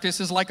practice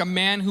is like a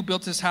man who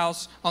built his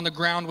house on the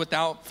ground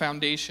without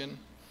foundation.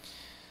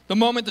 The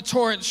moment the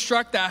torrent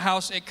struck that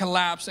house, it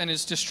collapsed, and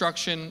its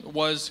destruction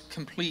was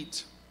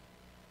complete."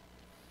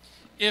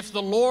 If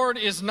the Lord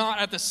is not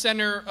at the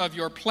center of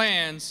your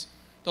plans,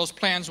 those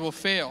plans will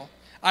fail.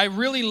 I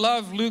really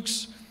love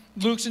Luke's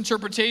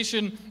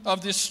interpretation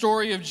of this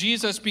story of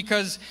Jesus,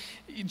 because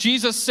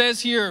Jesus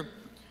says here,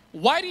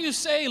 "Why do you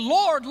say,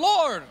 'Lord,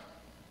 Lord'?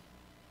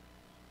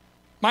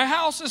 My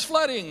house is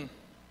flooding.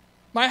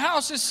 My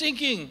house is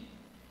sinking.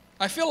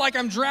 I feel like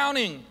I'm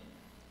drowning.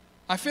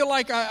 I feel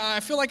like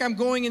I'm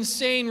going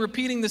insane,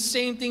 repeating the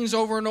same things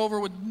over and over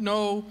with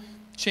no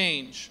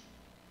change."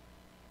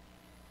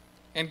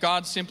 And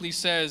God simply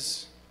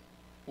says,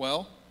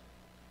 well,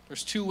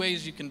 there's two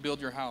ways you can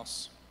build your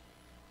house.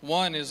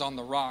 One is on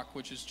the rock,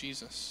 which is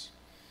Jesus.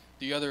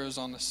 The other is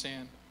on the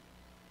sand.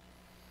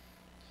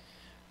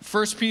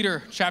 1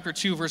 Peter chapter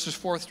 2, verses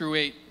 4 through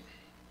 8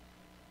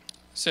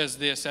 says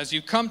this: "As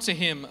you come to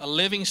him, a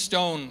living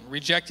stone,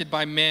 rejected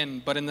by men,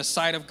 but in the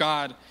sight of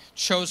God,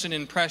 chosen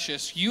and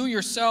precious, you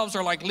yourselves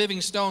are like living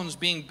stones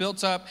being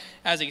built up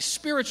as a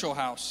spiritual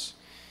house,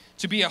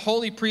 to be a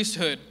holy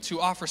priesthood,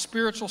 to offer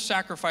spiritual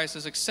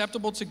sacrifices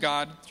acceptable to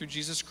God through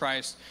Jesus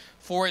Christ.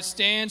 For it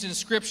stands in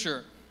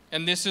Scripture,"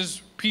 and this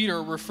is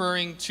Peter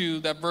referring to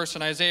that verse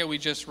in Isaiah we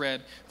just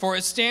read. "For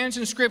it stands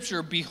in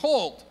Scripture,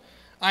 behold,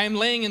 I am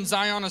laying in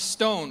Zion a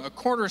stone, a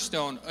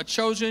cornerstone, a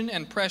chosen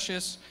and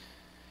precious,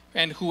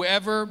 and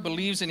whoever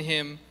believes in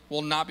him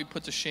will not be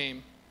put to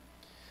shame.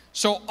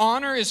 So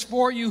honor is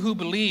for you who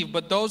believe,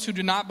 but those who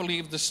do not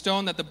believe, the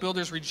stone that the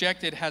builders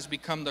rejected has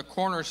become the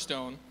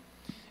cornerstone,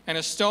 and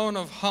a stone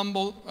of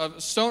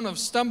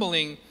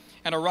stumbling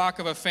and a rock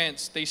of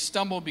offense. They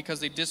stumble because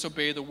they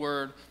disobey the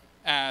word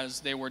as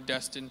they were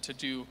destined to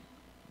do."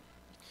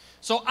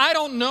 So I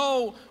don't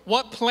know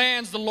what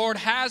plans the Lord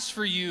has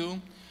for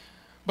you,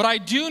 but I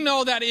do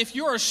know that if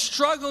you are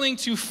struggling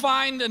to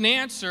find an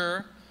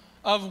answer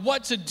of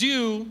what to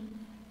do,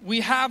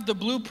 we have the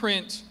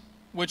blueprint,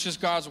 which is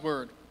God's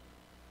word.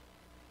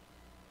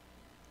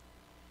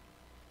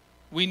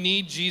 We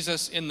need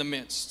Jesus in the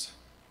midst.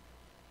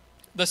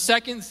 The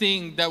second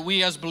thing that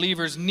we as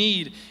believers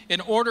need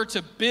in order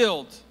to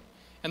build,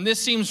 and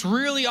this seems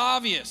really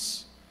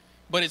obvious,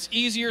 but it's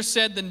easier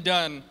said than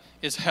done,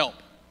 is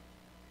help.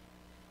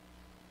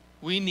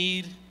 We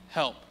need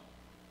help.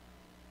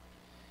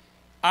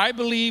 I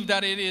believe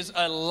that it is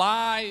a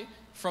lie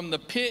from the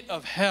pit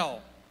of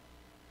hell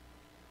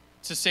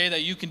to say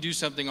that you can do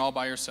something all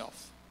by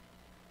yourself.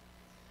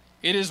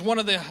 It is one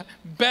of the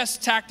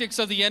best tactics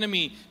of the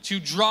enemy to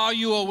draw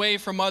you away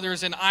from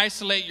others and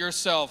isolate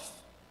yourself,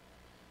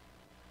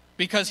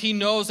 because he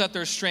knows that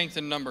there's strength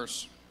in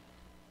numbers.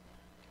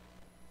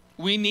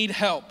 We need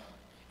help,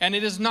 and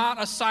it is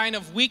not a sign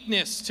of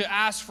weakness to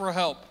ask for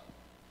help.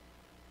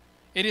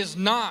 It is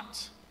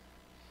not.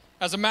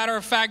 As a matter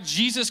of fact,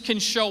 Jesus can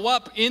show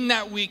up in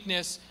that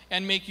weakness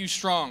and make you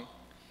strong.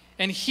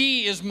 And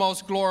he is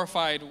most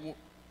glorified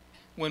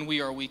when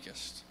we are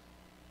weakest.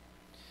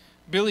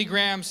 Billy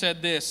Graham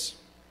said this: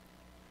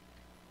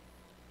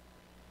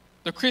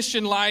 "The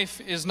Christian life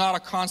is not a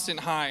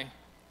constant high.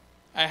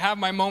 I have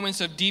my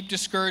moments of deep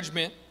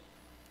discouragement,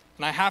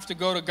 and I have to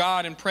go to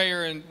God in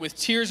prayer and with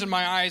tears in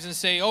my eyes and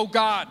say, 'Oh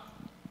God,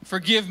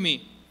 forgive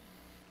me,'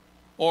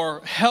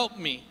 or 'help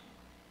me.'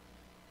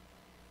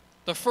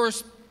 The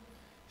first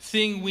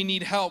thing we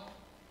need help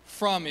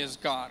from is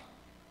God.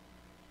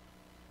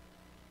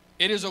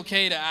 It is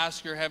okay to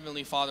ask your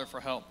Heavenly Father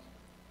for help.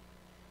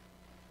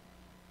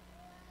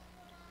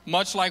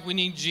 Much like we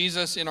need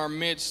Jesus in our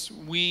midst,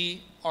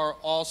 we are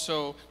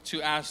also to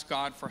ask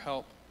God for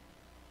help.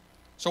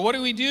 So what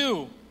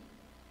do?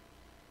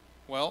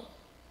 Well,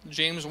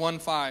 James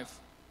 1:5.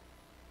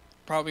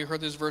 Probably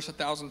heard this verse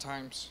 1,000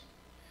 times.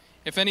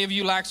 "If any of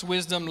you lacks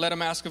wisdom, let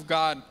him ask of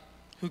God,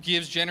 who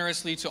gives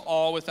generously to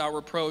all without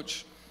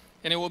reproach,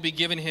 and it will be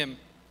given him."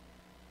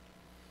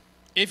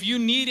 If you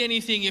need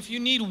anything, if you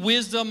need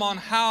wisdom on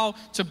how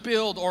to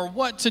build or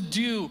what to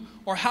do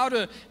or how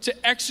to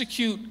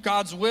execute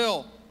God's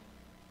will,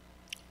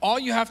 all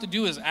you have to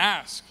do is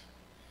ask.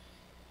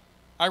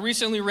 I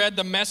recently read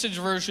the Message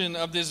version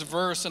of this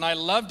verse, and I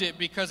loved it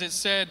because it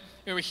said,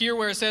 here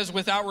where it says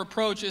without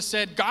reproach, it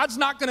said, God's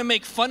not going to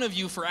make fun of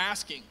you for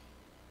asking.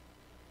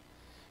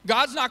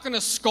 God's not going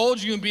to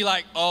scold you and be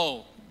like,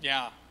 "Oh,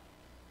 yeah,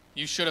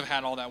 you should have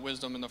had all that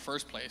wisdom in the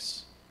first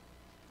place."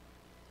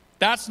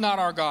 That's not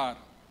our God.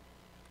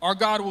 Our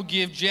God will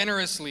give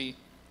generously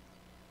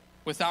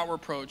without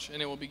reproach,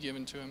 and it will be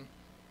given to him.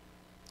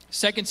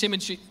 2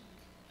 Timothy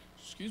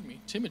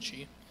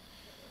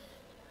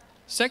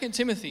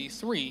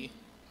 3,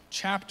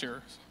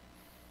 chapter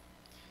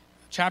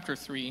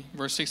 3,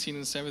 verse 16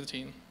 and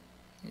 17.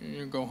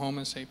 You go home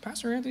and say,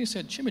 Pastor Anthony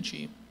said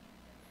chimichi.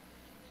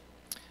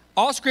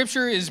 All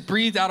scripture is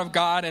breathed out of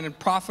God and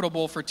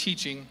profitable for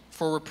teaching,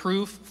 for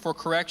reproof, for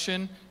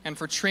correction, and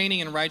for training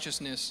in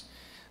righteousness,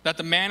 that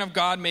the man of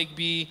God may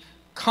be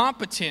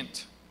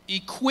competent,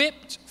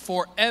 equipped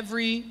for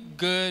every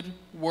good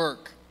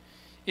work.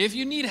 If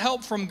you need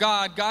help from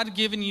God, God has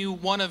given you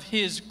one of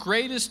his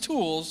greatest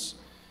tools,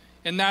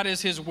 and that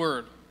is his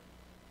word.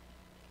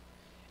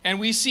 And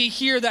we see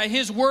here that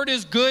his word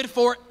is good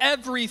for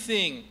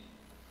everything.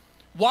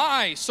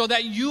 Why? So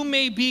that you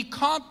may be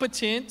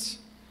competent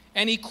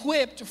and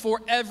equipped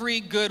for every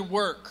good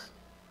work.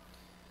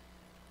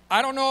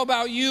 I don't know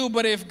about you,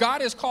 but if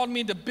God has called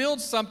me to build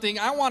something,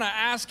 I want to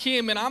ask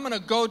him, and I'm going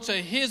to go to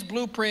his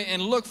blueprint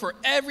and look for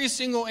every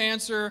single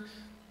answer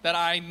that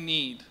I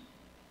need.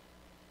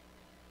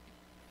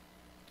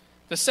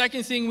 The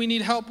second thing we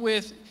need help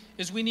with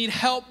is we need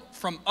help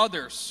from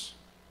others.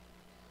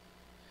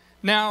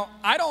 Now,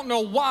 I don't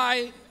know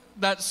why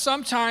that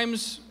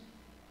sometimes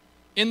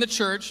in the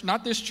church,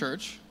 not this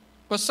church,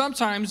 but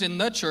sometimes in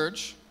the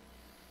church,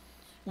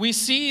 we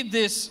see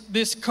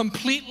this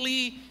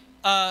completely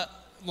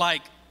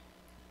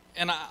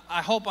and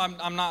I hope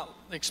I'm not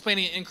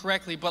explaining it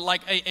incorrectly, but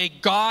like a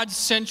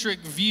God-centric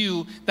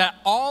view that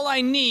all I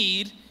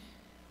need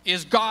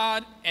is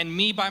God and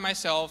me by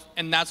myself,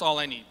 and that's all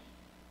I need.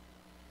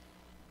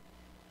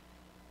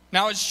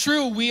 Now, it's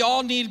true, we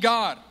all need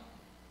God.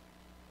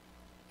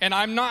 And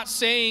I'm not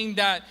saying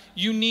that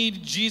you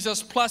need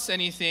Jesus plus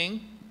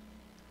anything.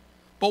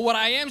 But what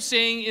I am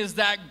saying is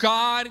that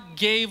God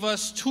gave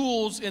us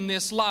tools in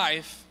this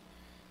life,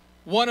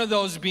 one of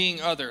those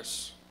being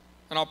others.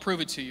 And I'll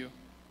prove it to you.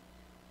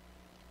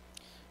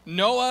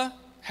 Noah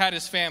had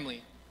his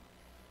family.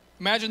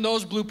 Imagine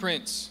those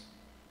blueprints.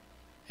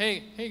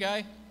 Hey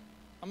guy,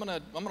 I'm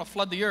gonna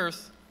flood the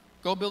earth.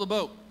 Go build a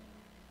boat.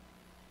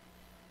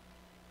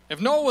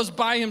 If Noah was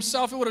by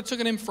himself, it would have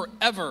taken him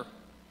forever.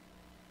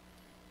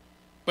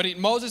 But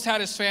Moses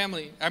had his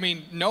family.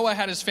 Noah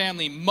had his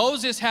family.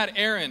 Moses had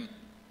Aaron.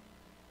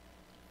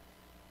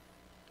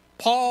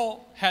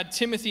 Paul had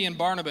Timothy and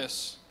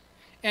Barnabas.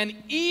 And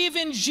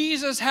even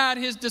Jesus had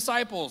his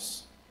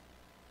disciples.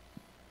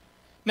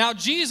 Now,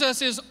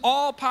 Jesus is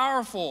all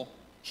powerful.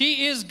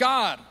 He is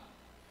God.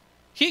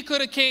 He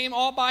could have came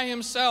all by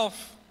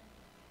himself.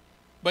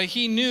 But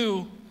he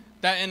knew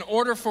that in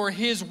order for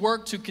his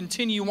work to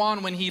continue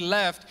on when he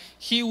left,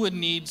 he would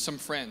need some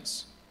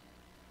friends.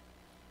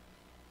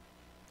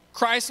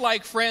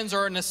 Christ-like friends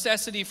are a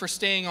necessity for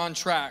staying on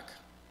track.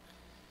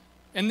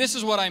 And this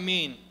is what I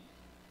mean.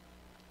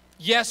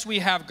 Yes, we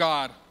have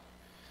God.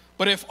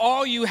 But if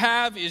all you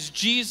have is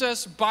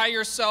Jesus by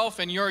yourself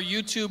and your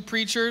YouTube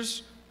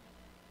preachers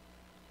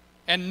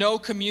and no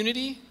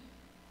community,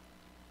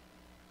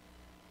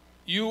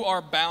 you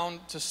are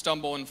bound to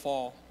stumble and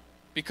fall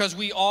because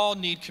we all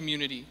need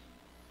community.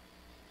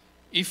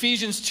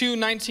 Ephesians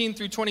 2:19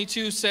 through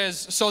 22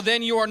 says, "So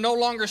then you are no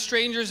longer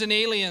strangers and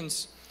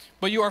aliens,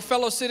 but you are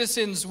fellow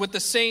citizens with the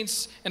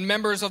saints and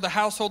members of the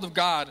household of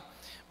God,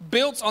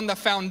 built on the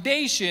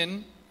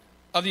foundation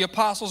of the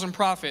apostles and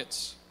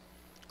prophets,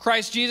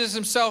 Christ Jesus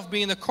himself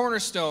being the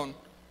cornerstone,"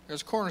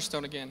 there's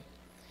cornerstone again,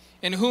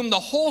 "in whom the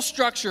whole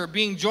structure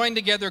being joined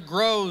together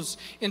grows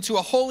into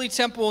a holy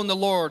temple in the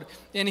Lord.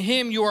 In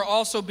him you are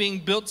also being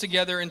built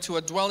together into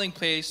a dwelling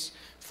place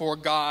for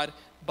God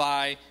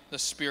by the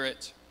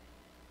Spirit."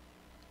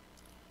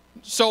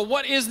 So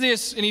what is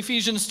this in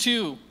Ephesians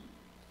 2?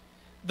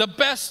 The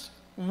best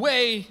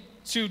way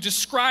to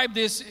describe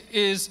this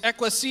is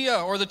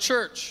ecclesia, or the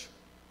church.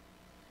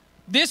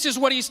 This is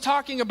what he's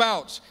talking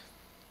about.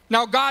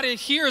 Now, God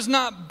here is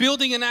not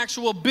building an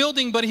actual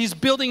building, but he's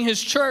building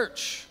his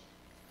church.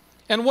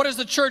 And what is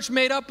the church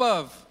made up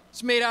of?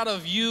 It's made out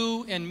of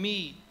you and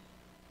me.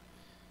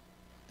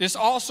 This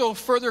also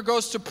further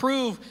goes to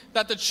prove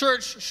that the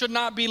church should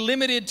not be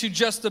limited to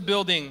just the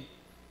building.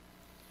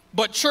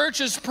 But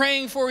church is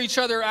praying for each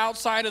other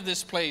outside of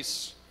this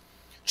place.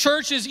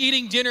 Church is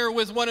eating dinner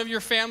with one of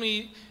your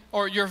family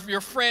or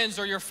your friends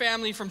or your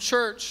family from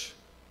church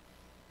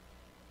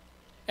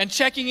and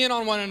checking in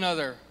on one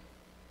another.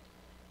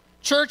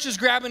 Church is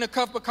grabbing a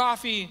cup of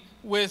coffee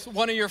with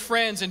one of your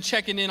friends and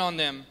checking in on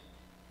them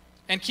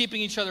and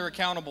keeping each other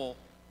accountable.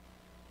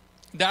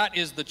 That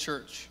is the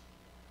church.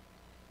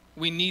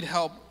 We need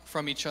help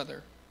from each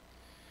other.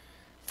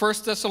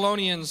 1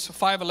 Thessalonians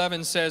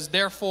 5:11 says,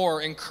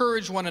 "Therefore,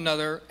 encourage one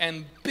another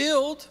and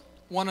build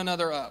one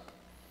another up,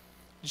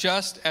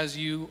 just as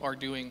you are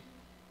doing."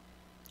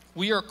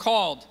 We are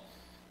called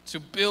to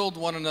build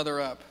one another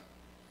up.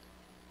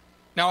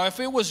 Now, if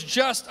it was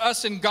just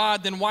us and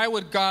God, then why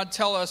would God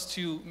tell us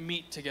to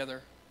meet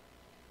together?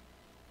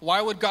 Why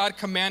would God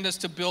command us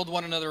to build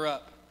one another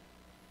up?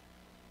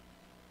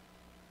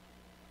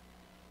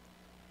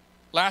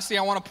 Lastly,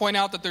 I want to point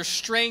out that there's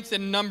strength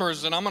in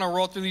numbers, and I'm going to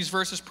roll through these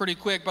verses pretty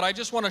quick, but I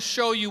just want to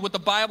show you what the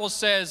Bible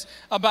says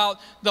about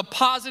the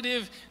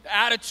positive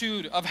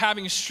attitude of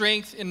having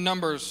strength in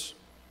numbers.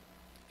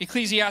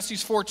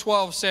 Ecclesiastes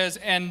 4:12 says,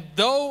 "And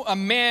though a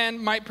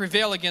man might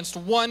prevail against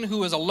one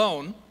who is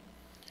alone,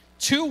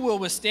 two will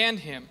withstand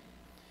him.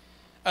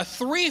 A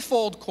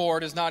threefold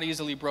cord is not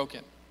easily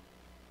broken."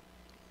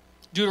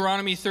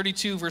 Deuteronomy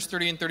 32, verse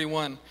 30 and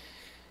 31.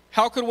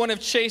 "How could one have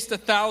chased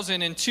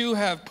 1,000 and two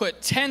have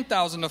put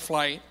 10,000 to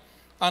flight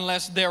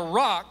unless their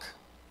rock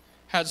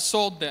had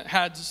sold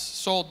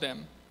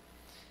them,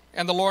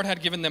 and the Lord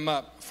had given them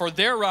up? For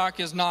their rock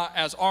is not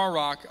as our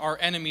rock, our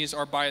enemies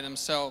are by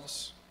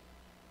themselves."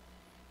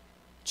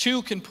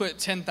 Two can put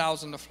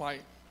 10,000 to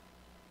flight.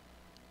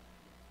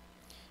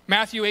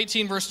 Matthew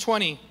 18, verse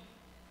 20.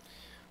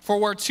 "For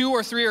where two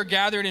or three are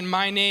gathered in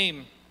my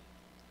name,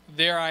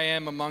 there I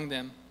am among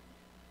them."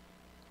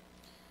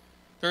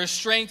 There is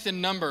strength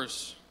in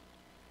numbers.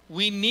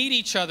 We need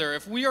each other.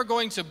 If we are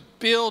going to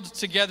build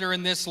together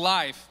in this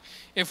life,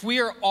 if we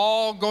are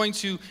all going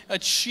to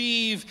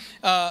achieve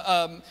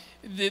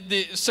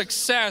the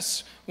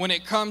success when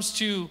it comes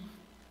to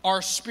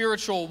our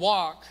spiritual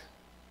walk,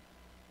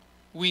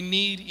 we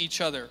need each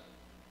other.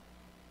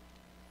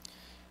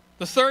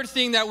 The third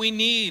thing that we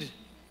need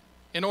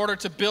in order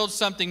to build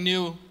something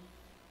new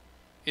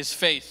is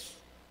faith.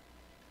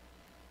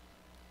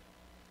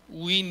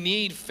 We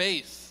need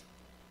faith.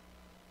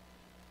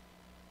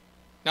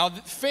 Now,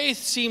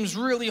 faith seems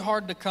really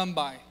hard to come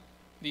by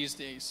these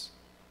days.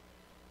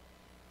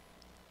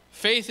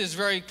 Faith is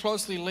very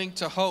closely linked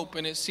to hope,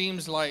 and it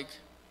seems like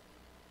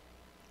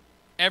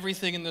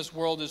everything in this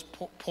world is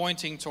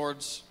pointing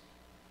towards,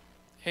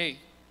 hey,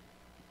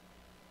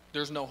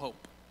 there's no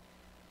hope.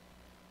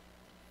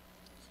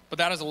 But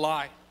that is a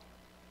lie.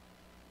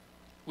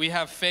 We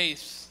have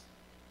faith.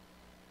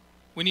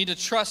 We need to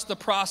trust the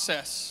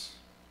process.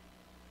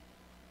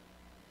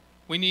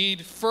 We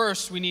need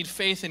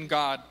faith in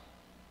God.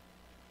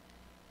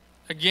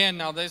 Again,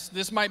 now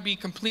this might be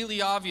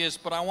completely obvious,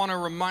 but I want to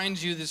remind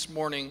you this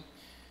morning,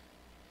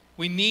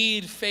 we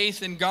need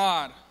faith in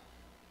God.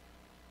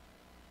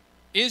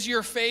 Is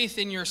your faith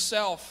in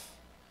yourself?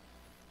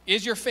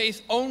 Is your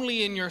faith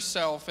only in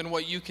yourself and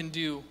what you can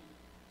do?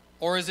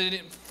 Or is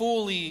it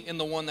fully in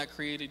the one that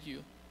created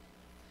you?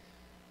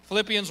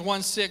 Philippians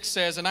 1:6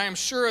 says, "And I am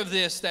sure of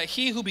this, that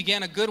he who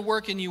began a good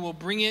work in you will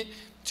bring it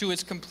to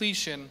its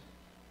completion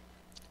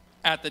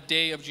at the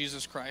day of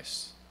Jesus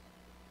Christ."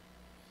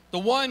 The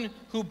one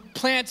who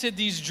planted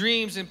these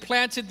dreams and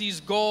planted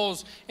these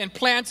goals and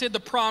planted the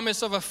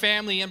promise of a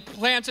family and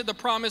planted the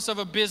promise of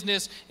a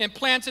business and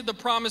planted the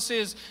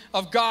promises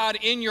of God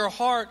in your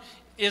heart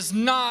is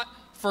not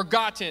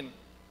forgotten.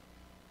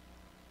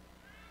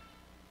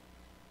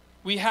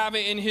 We have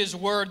it in his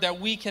word that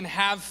we can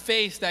have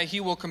faith that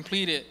he will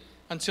complete it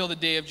until the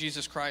day of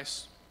Jesus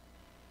Christ,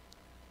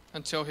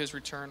 until his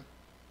return.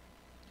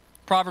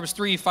 Proverbs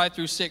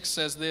 3:5-6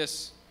 says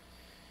this,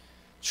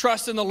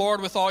 "Trust in the Lord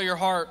with all your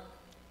heart,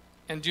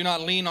 and do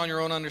not lean on your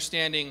own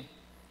understanding.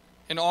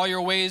 In all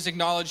your ways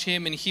acknowledge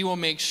him, and he will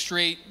make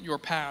straight your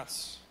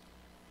paths."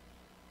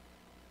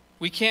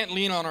 We can't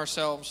lean on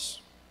ourselves.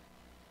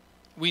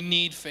 We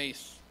need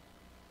faith.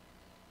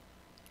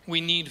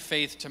 We need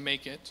faith to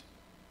make it.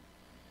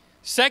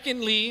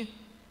 Secondly,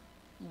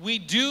 we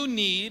do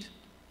need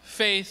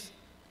faith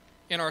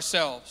in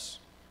ourselves.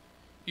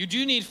 You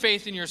do need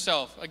faith in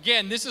yourself.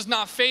 Again, this is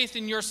not faith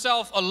in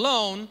yourself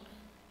alone,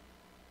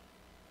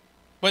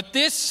 but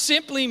this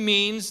simply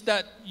means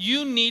that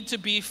you need to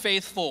be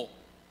faithful,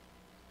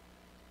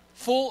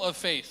 full of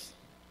faith.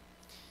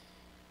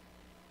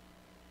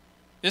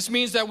 This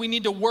means that we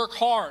need to work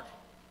hard,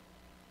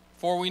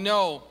 for we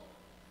know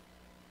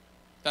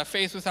that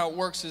faith without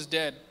works is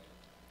dead.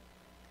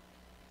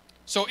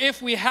 So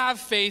if we have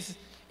faith,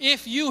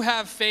 if you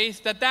have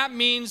faith, that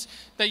means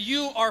that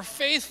you are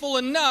faithful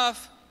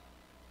enough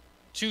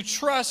to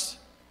trust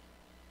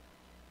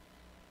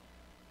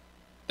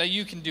that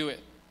you can do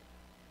it.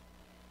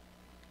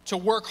 To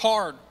work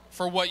hard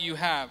for what you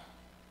have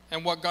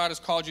and what God has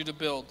called you to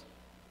build.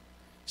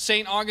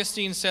 St.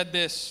 Augustine said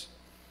this,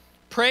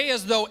 "Pray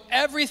as though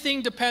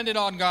everything depended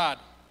on God.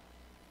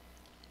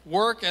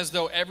 Work as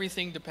though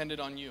everything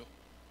depended on you."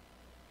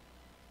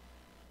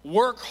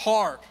 Work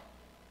hard.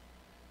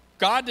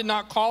 God did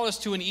not call us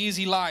to an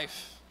easy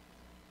life.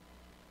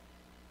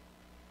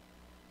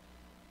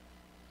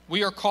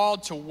 We are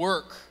called to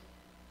work.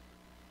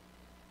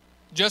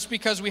 Just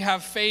because we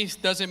have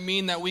faith doesn't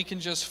mean that we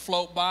can just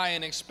float by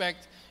and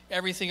expect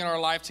everything in our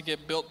life to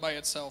get built by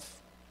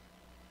itself.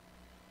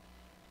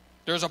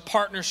 There's a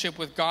partnership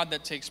with God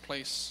that takes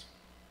place.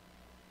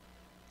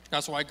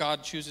 That's why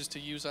God chooses to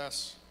use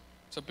us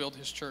to build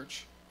his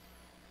church.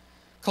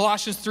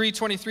 Colossians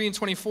 3:23 and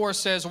 24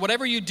 says,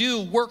 "Whatever you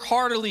do, work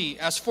heartily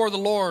as for the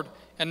Lord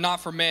and not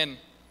for men,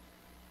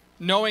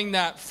 knowing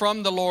that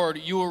from the Lord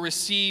you will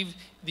receive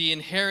the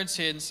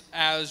inheritance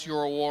as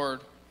your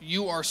reward.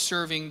 You are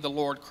serving the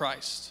Lord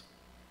Christ."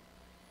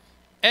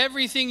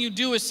 Everything you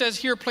do, it says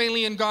here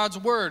plainly in God's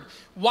word.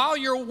 While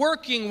you're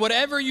working,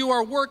 whatever you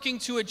are working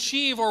to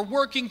achieve or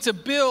working to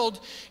build,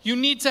 you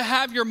need to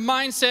have your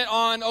mindset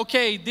on,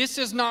 okay, this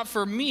is not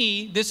for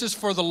me, this is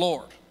for the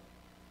Lord.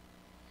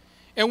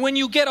 And when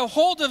you get a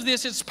hold of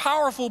this, it's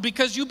powerful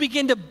because you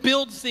begin to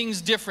build things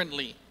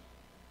differently.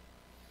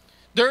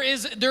 There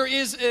is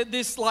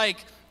this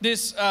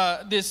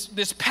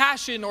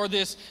passion or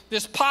this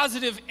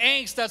positive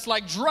angst that's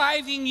like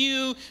driving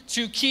you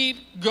to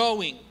keep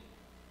going.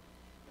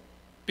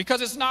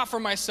 Because it's not for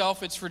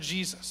myself, it's for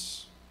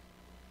Jesus.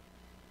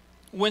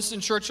 Winston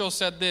Churchill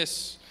said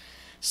this: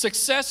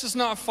 success is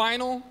not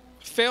final,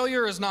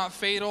 failure is not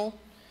fatal.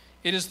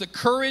 It is the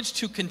courage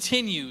to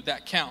continue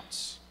that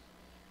counts.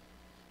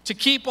 To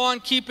keep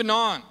on keeping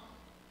on.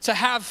 To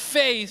have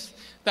faith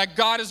that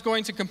God is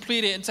going to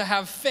complete it, and to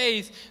have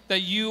faith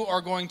that you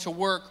are going to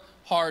work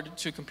hard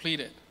to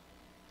complete it.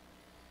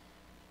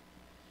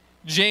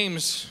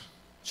 James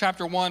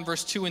chapter 1,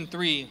 verse 2 and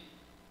 3.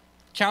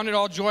 Count it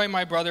all joy,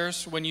 my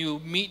brothers, when you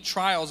meet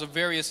trials of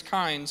various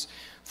kinds,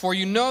 for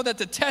you know that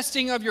the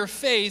testing of your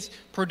faith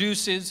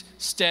produces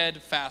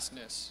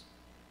steadfastness.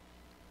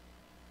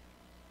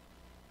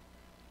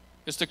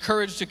 It's the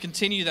courage to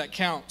continue that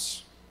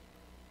counts.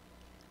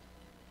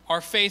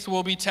 Our faith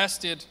will be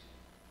tested,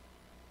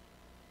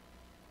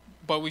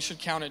 but we should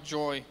count it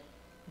joy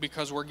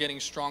because we're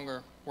getting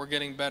stronger, we're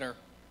getting better.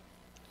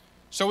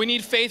 So we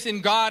need faith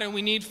in God and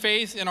we need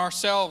faith in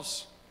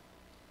ourselves.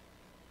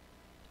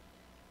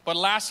 But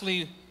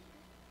lastly,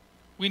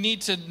 we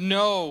need to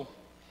know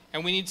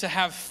and we need to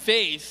have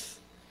faith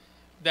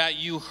that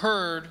you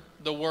heard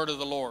the word of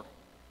the Lord.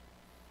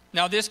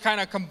 Now this kind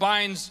of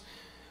combines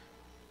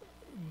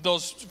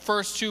those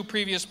first two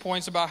previous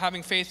points about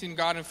having faith in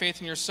God and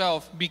faith in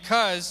yourself,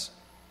 because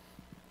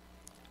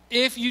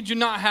if you do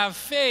not have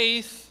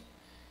faith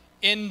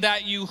in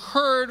that you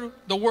heard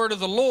the word of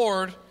the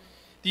Lord,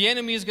 the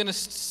enemy is going to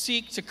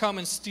seek to come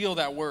and steal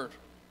that word.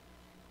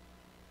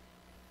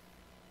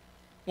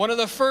 One of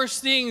the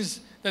first things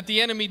that the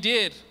enemy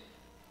did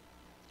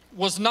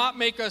was not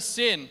make us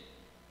sin.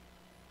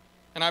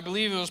 And I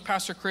believe it was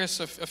Pastor Chris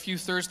a few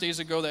Thursdays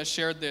ago that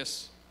shared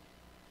this.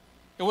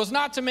 It was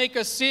not to make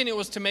us sin, it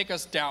was to make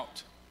us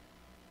doubt.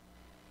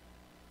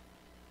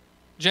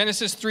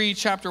 Genesis 3,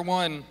 chapter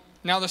 1.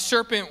 Now the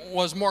serpent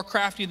was more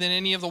crafty than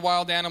any of the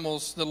wild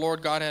animals the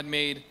Lord God had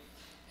made.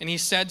 And he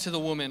said to the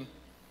woman,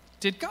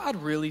 "Did God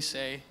really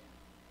say?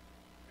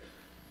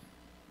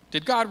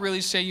 Did God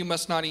really say you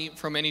must not eat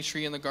from any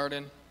tree in the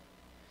garden?"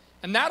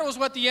 And that was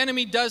what the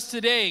enemy does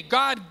today.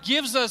 God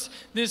gives us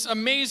this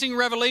amazing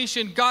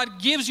revelation. God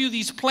gives you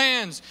these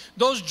plans.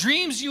 Those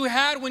dreams you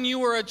had when you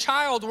were a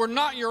child were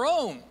not your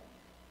own.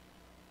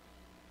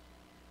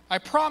 I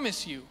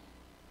promise you.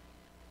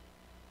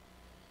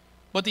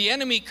 But the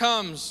enemy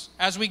comes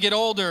as we get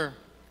older,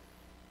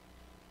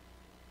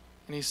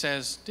 and he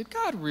says, "Did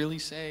God really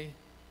say?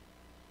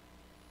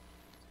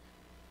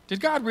 Did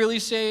God really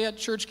say at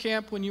church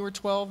camp when you were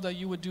 12 that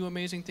you would do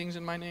amazing things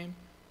in my name?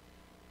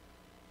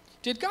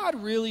 Did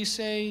God really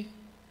say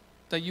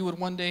that you would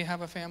one day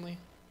have a family?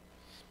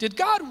 Did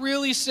God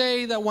really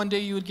say that one day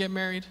you would get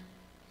married?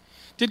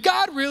 Did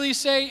God really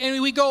say?" And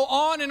we go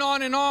on and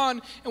on and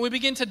on, and we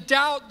begin to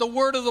doubt the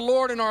word of the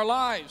Lord in our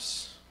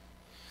lives.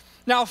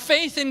 Now,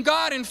 faith in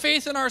God and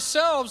faith in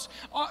ourselves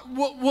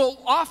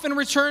will often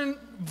return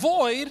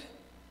void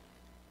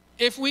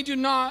if we do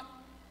not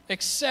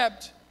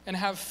accept and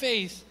have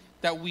faith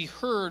that we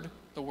heard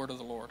the word of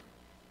the Lord.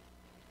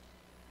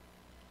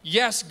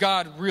 Yes,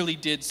 God really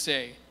did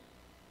say.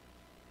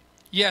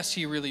 Yes,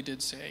 he really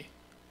did say.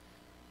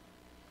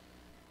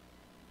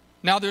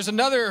 Now, there's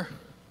another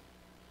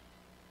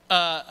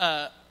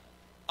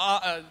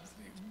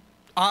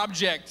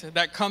object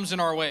that comes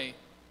in our way.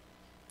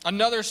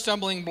 Another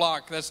stumbling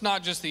block that's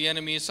not just the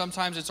enemy,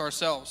 sometimes it's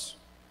ourselves.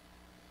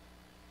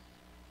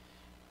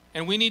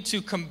 And we need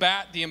to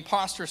combat the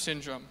imposter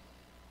syndrome.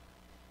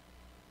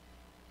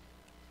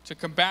 To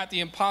combat the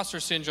imposter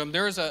syndrome,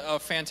 there is a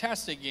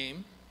fantastic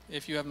game,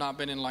 if you have not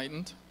been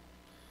enlightened.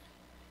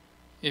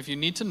 If you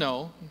need to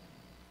know,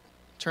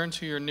 turn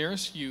to your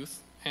nearest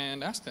youth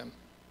and ask them.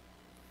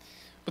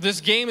 But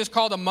this game is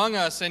called Among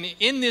Us, and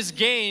in this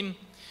game,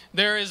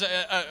 there is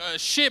a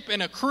ship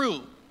and a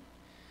crew.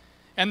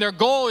 And their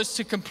goal is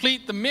to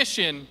complete the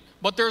mission,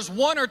 but there's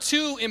one or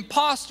two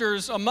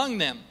imposters among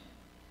them.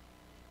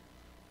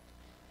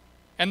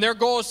 And their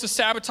goal is to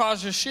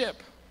sabotage the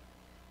ship.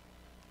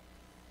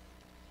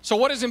 So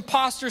what is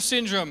imposter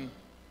syndrome?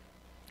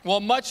 Well,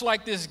 much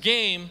like this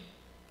game,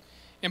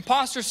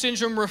 imposter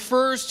syndrome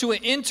refers to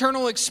an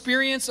internal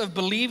experience of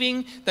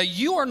believing that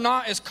you are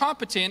not as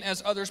competent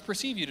as others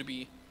perceive you to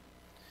be.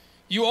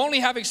 You only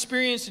have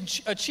experience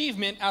and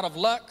achievement out of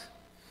luck,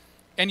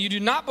 and you do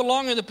not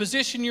belong in the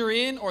position you're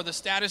in or the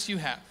status you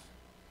have.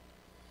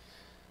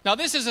 Now,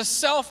 this is a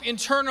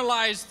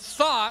self-internalized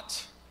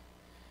thought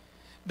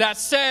that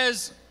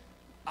says,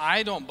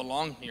 I don't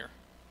belong here.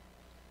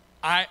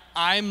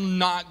 I'm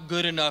not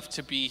good enough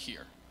to be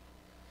here.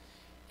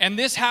 And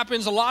this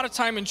happens a lot of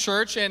time in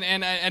church, and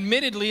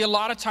admittedly, a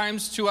lot of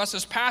times to us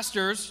as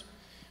pastors,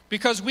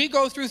 because we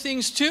go through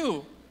things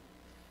too.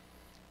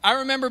 I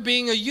remember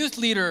being a youth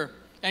leader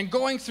and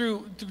going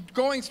through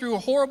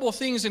horrible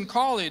things in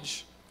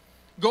college,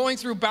 going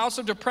through bouts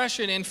of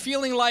depression and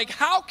feeling like,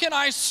 how can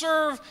I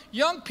serve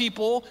young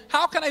people?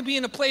 How can I be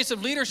in a place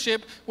of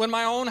leadership when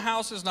my own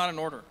house is not in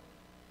order?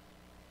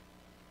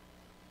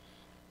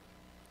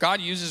 God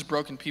uses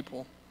broken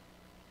people,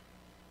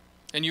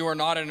 and you are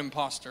not an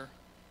imposter.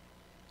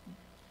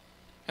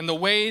 And the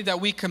way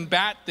that we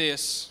combat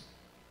this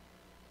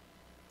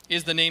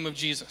is the name of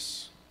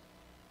Jesus.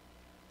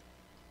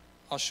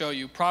 I'll show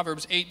you.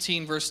 Proverbs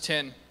 18, verse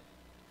 10.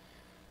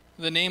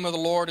 The name of the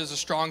Lord is a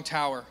strong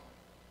tower.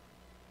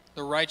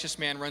 The righteous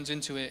man runs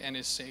into it and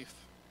is safe.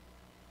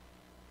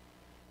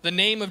 The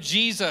name of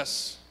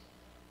Jesus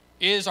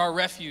is our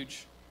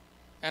refuge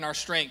and our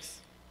strength.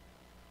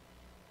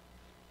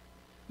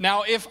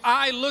 Now, if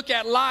I look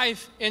at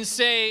life and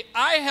say,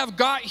 I have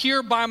got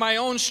here by my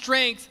own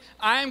strength,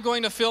 I am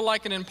going to feel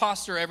like an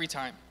imposter every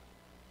time.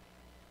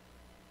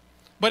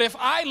 But if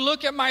I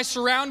look at my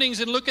surroundings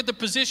and look at the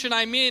position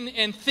I'm in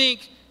and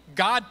think,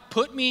 God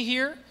put me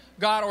here,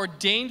 God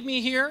ordained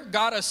me here,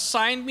 God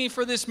assigned me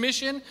for this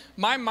mission,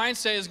 my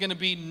mindset is going to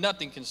be,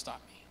 nothing can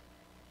stop me.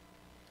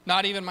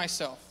 Not even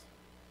myself.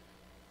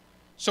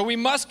 So we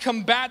must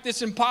combat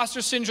this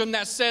imposter syndrome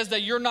that says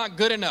that you're not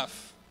good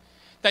enough.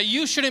 That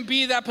you shouldn't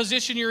be that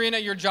position you're in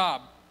at your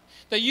job.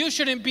 That you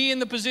shouldn't be in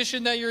the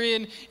position that you're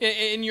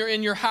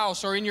in your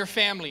house or in your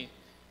family.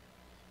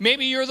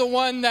 Maybe you're the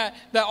one that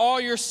all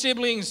your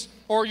siblings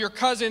or your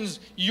cousins,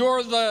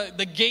 you're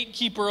the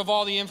gatekeeper of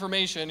all the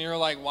information. And you're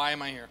like, why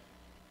am I here?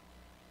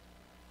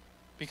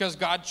 Because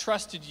God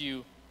trusted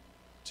you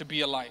to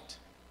be a light.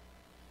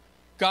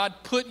 God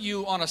put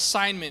you on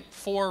assignment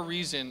for a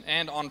reason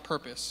and on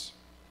purpose.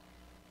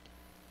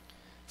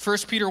 1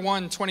 Peter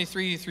 1,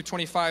 23 through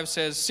 25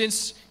 says,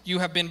 since you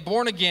have been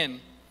born again,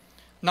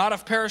 not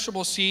of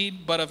perishable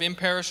seed, but of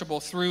imperishable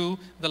through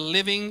the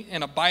living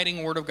and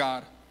abiding word of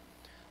God.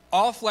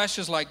 All flesh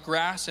is like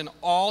grass, and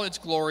all its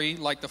glory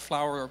like the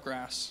flower of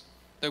grass.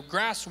 The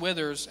grass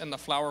withers and the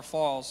flower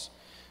falls,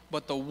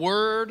 but the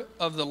word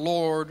of the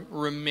Lord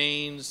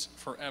remains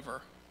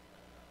forever.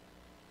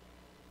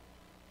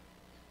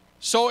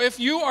 So if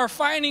you are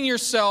finding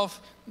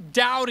yourself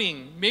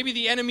doubting, maybe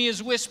the enemy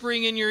is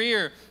whispering in your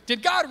ear,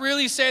 did God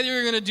really say that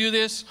you're going to do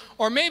this?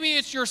 Or maybe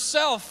it's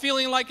yourself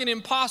feeling like an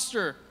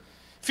imposter,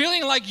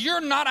 feeling like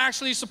you're not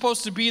actually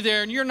supposed to be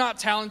there and you're not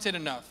talented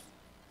enough,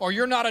 or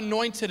you're not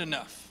anointed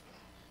enough.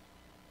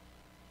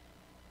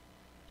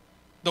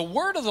 The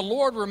word of the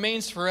Lord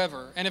remains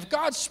forever. And if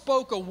God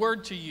spoke a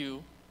word to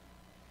you,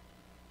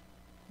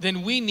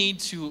 then we need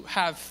to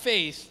have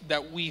faith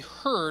that we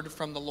heard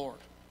from the Lord.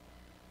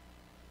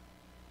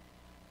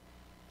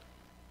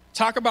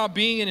 Talk about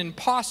being an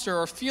imposter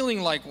or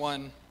feeling like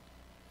one.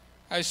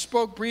 I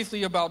spoke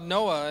briefly about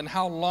Noah and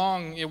how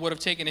long it would have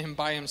taken him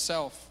by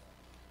himself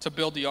to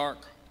build the ark.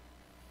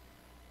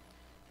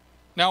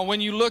 Now,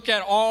 when you look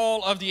at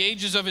all of the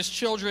ages of his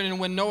children and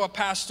when Noah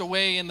passed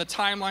away and the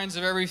timelines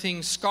of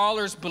everything,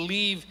 scholars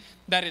believe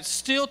that it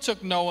still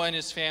took Noah and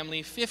his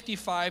family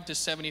 55 to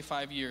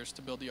 75 years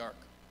to build the ark.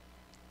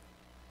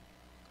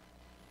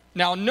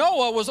 Now,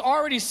 Noah was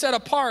already set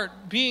apart,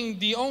 being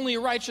the only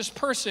righteous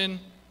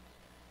person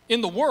in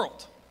the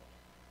world.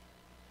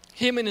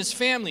 Him and his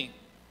family,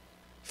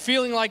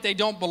 feeling like they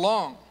don't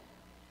belong.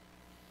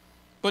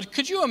 But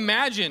could you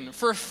imagine,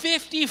 for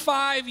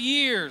 55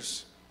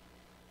 years,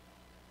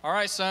 all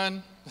right,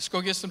 son, let's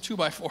go get some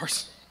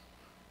 2x4s.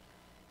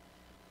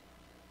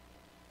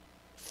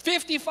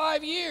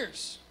 55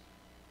 years.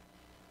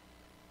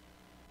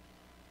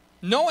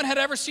 No one had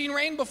ever seen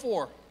rain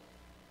before.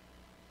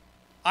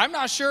 I'm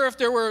not sure if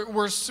there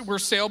were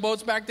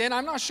sailboats back then.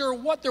 I'm not sure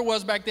what there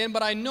was back then,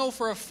 but I know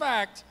for a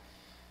fact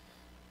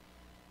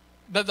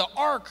that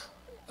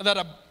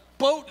a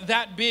boat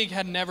that big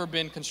had never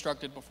been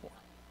constructed before.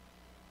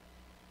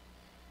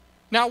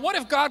 Now, what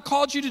if God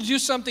called you to do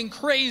something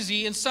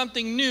crazy and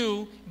something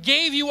new,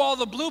 gave you all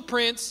the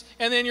blueprints,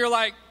 and then you're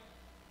like,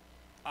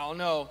 I don't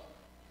know,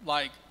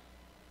 like,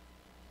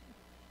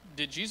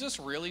 did Jesus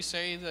really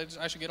say that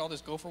I should get all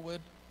this gopher wood?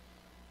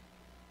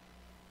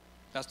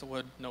 That's the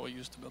wood Noah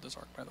used to build this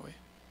ark, by the way.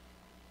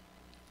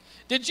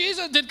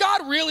 Did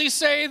God really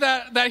say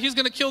that he's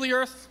going to kill the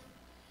earth?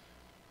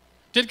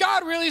 Did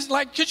God really,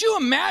 could you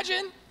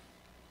imagine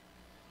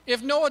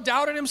if Noah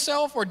doubted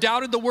himself or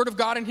doubted the word of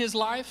God in his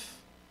life?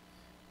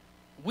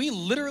 We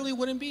literally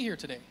wouldn't be here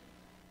today.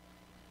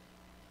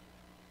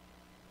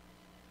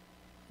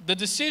 The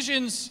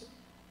decisions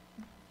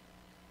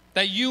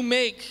that you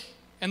make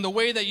and the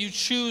way that you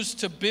choose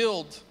to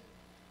build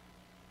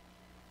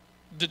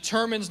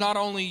determines not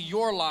only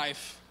your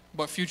life,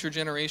 but future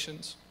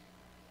generations.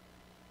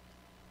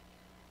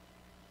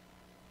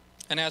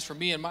 And as for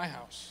me and my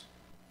house,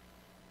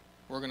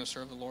 we're going to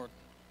serve the Lord.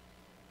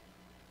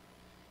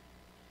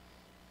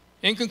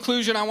 In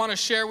conclusion, I want to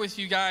share with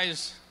you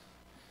guys,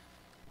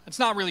 it's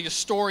not really a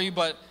story,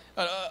 but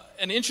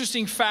an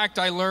interesting fact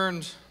I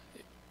learned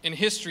in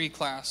history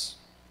class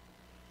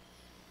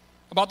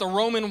about the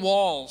Roman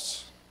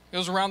walls. It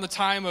was around the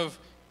time of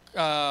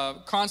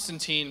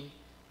Constantine.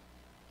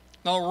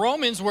 Now, the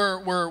Romans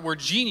were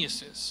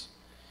geniuses.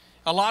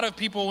 A lot of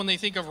people, when they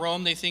think of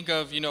Rome, they think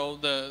of,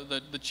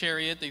 the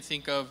chariot, they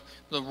think of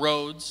the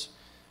roads.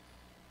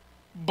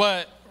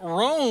 But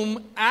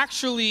Rome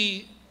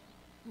actually,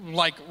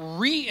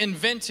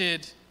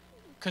 reinvented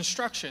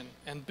construction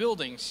and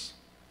buildings.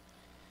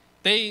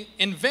 They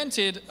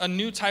invented a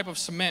new type of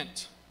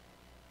cement.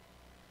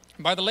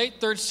 By the late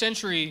 3rd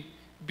century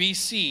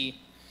BC,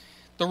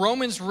 the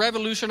Romans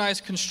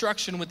revolutionized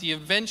construction with the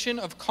invention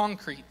of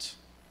concrete.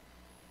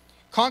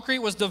 Concrete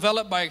was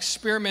developed by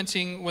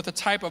experimenting with a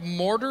type of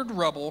mortared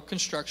rubble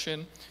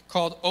construction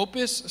called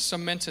opus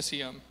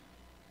cementitium.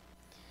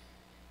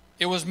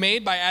 It was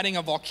made by adding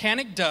a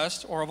volcanic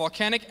dust or a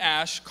volcanic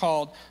ash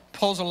called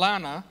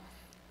pozzolana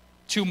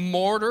to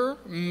mortar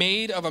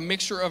made of a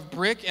mixture of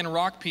brick and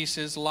rock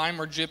pieces,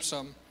 lime or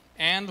gypsum,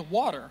 and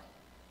water.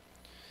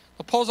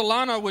 The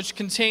pozzolana, which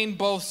contained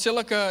both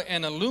silica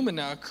and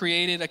alumina,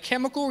 created a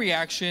chemical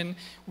reaction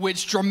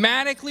which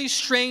dramatically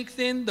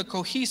strengthened the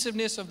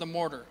cohesiveness of the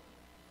mortar.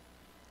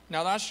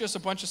 Now, that's just a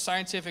bunch of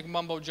scientific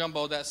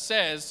mumbo-jumbo that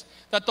says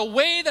that the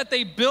way that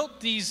they built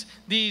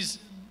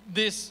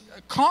this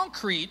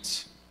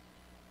concrete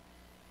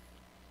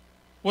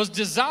was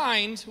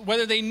designed,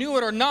 whether they knew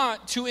it or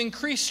not, to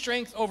increase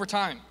strength over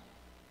time.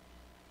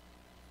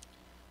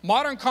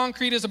 Modern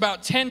concrete is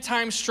about 10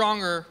 times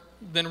stronger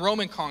than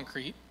Roman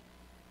concrete,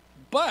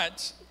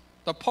 but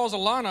the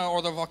pozzolana,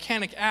 or the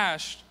volcanic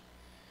ash,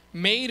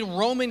 made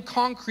Roman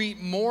concrete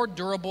more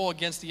durable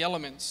against the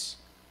elements.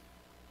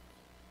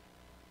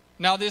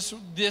 Now, this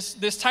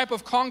type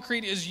of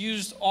concrete is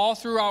used all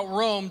throughout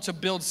Rome to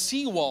build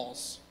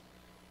seawalls.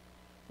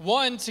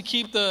 One, to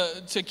keep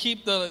the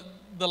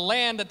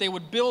land that they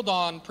would build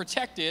on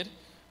protected,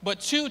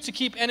 but two, to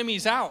keep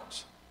enemies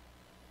out.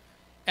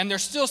 And they're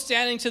still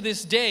standing to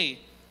this day.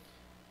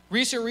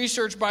 Recent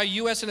research by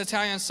U.S. and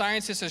Italian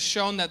scientists has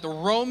shown that the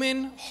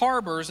Roman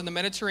harbors in the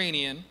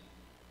Mediterranean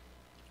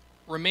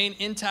remain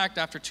intact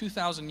after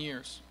 2,000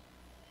 years,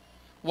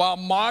 while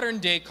modern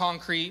day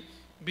concrete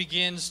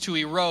begins to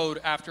erode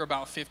after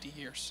about 50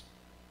 years.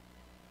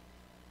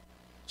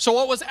 So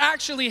what was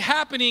actually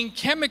happening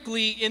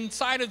chemically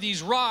inside of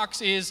these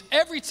rocks is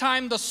every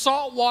time the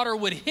salt water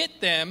would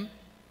hit them,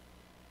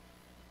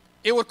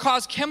 it would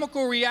cause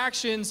chemical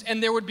reactions,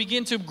 and there would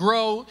begin to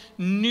grow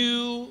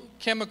new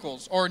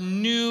chemicals or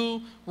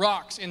new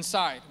rocks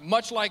inside,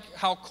 much like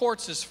how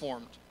quartz is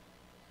formed.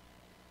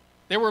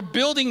 They were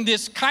building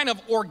this kind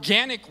of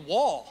organic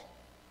wall.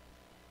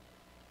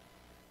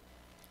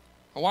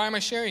 Why am I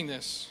sharing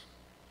this?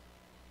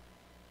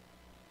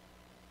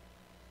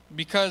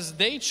 Because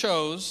they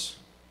chose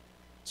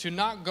to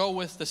not go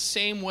with the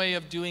same way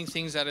of doing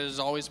things that has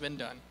always been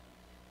done,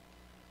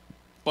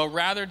 but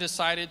rather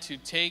decided to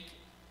take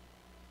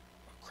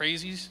a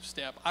crazy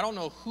step. I don't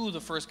know who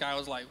the first guy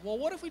was like, well,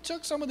 what if we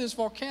took some of this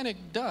volcanic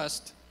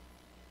dust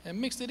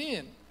and mixed it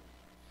in?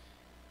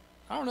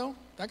 I don't know.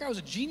 That guy was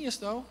a genius,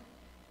 though.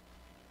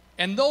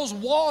 And those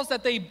walls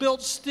that they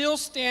built still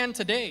stand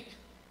today.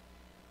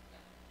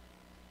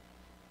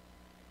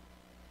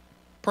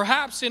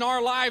 Perhaps in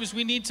our lives,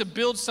 we need to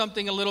build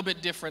something a little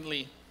bit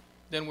differently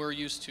than we're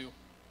used to.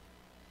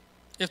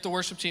 If the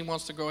worship team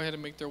wants to go ahead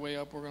and make their way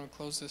up, we're going to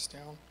close this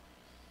down.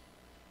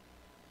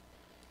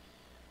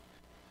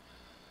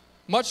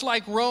 Much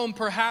like Rome,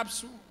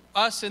 perhaps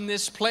us in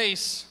this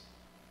place,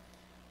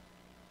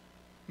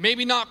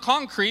 maybe not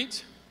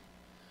concrete,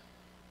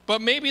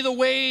 but maybe the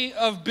way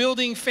of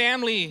building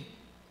family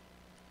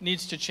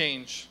needs to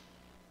change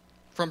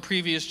from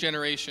previous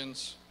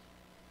generations.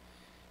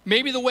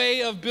 Maybe the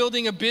way of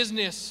building a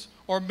business,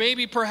 or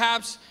maybe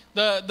perhaps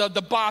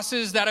the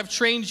bosses that have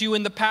trained you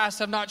in the past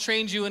have not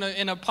trained you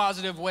in a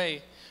positive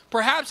way.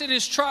 Perhaps it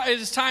is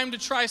time to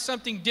try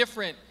something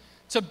different,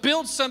 to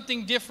build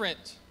something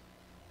different.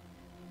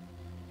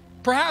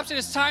 Perhaps it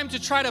is time to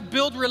try to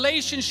build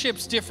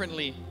relationships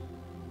differently,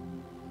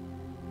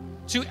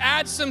 to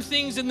add some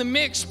things in the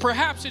mix.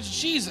 Perhaps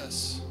it's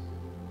Jesus,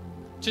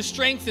 to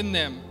strengthen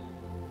them,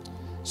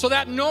 so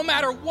that no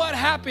matter what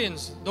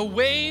happens, the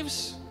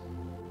waves,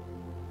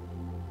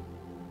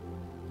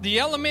 the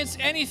elements,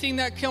 anything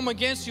that come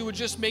against you would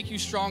just make you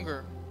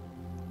stronger.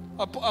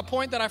 A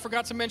point that I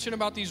forgot to mention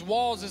about these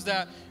walls is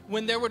that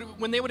when they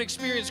would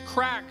experience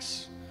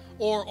cracks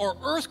or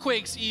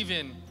earthquakes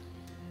even,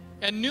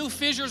 and new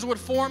fissures would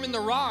form in the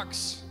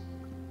rocks,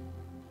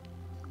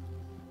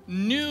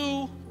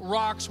 new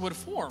rocks would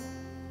form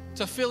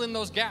to fill in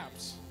those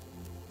gaps.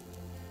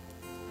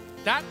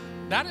 That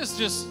is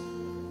just,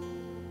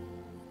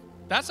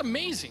 that's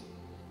amazing.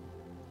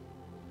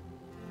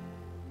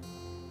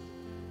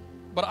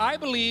 But I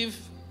believe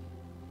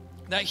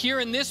that here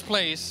in this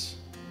place,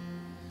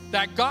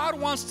 that God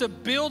wants to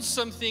build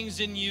some things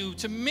in you,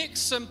 to mix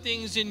some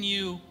things in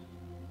you,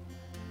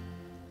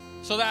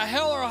 so that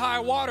hell or high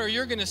water,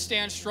 you're going to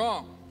stand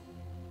strong.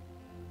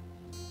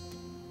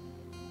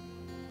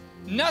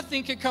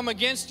 Nothing can come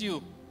against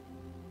you.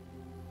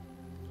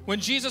 When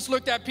Jesus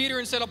looked at Peter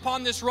and said,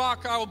 upon this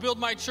rock I will build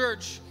my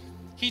church,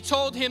 he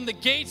told him the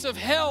gates of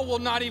hell will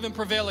not even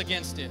prevail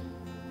against it.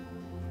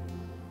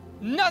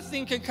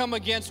 Nothing can come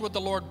against what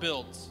the Lord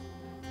builds.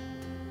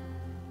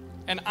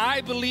 And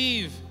I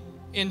believe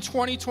in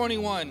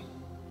 2021,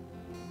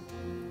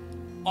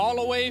 all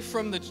the way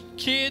from the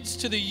kids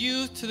to the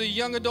youth to the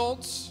young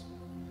adults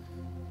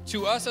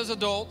to us as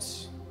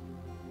adults,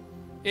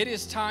 it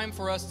is time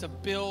for us to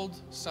build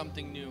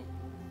something new.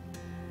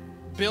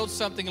 Build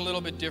something a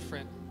little bit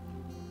different.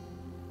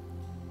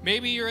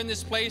 Maybe you're in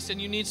this place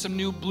and you need some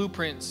new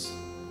blueprints.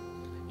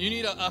 You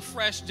need a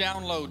fresh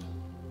download.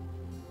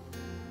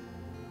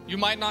 You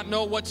might not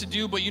know what to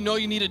do, but you know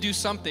you need to do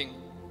something.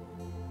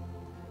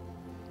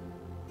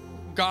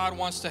 God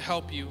wants to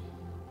help you.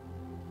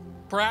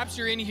 Perhaps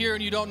you're in here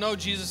and you don't know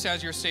Jesus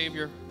as your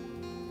Savior.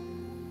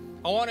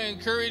 I want to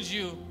encourage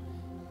you.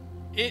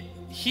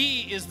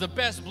 He is the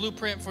best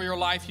blueprint for your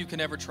life you can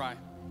ever try.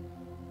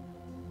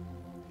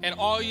 And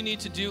all you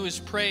need to do is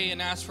pray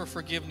and ask for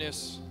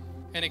forgiveness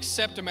and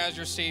accept Him as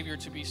your Savior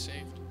to be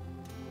saved.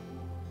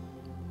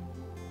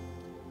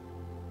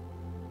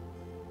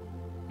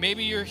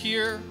 Maybe you're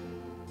here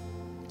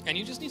and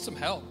you just need some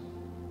help.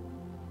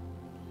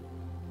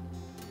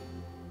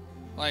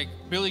 Like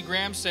Billy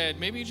Graham said,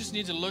 maybe you just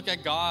need to look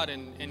at God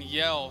and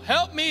yell,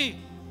 help me!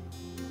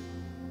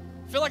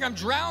 I feel like I'm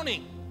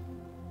drowning.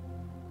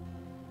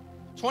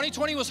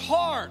 2020 was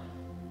hard.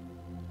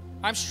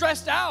 I'm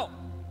stressed out.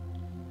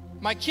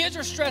 My kids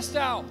are stressed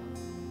out.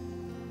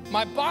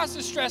 My boss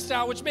is stressed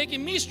out, which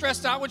making me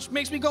stressed out, which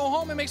makes me go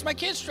home and makes my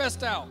kids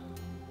stressed out.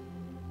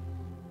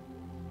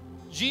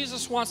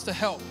 Jesus wants to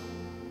help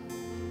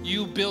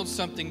you build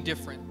something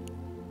different.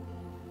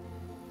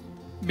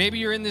 Maybe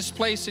you're in this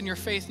place and your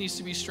faith needs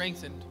to be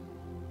strengthened.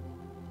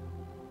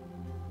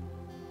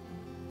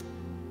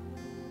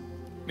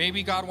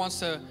 Maybe God wants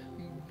to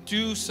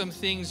do some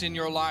things in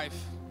your life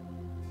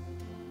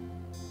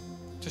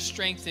to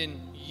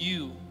strengthen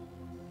you,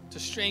 to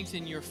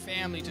strengthen your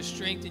family, to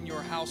strengthen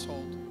your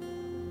household.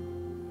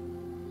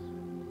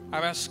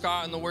 I've asked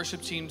Scott and the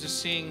worship team to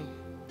sing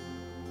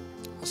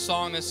a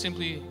song that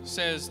simply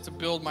says, to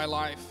build my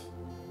life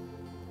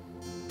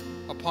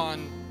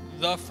upon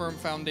the firm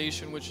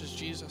foundation, which is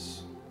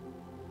Jesus.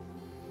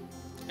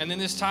 And in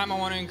this time, I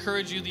want to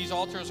encourage you, these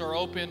altars are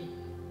open.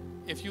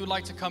 If you would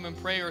like to come and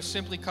pray or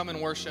simply come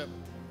and worship,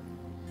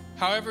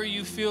 however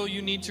you feel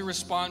you need to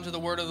respond to the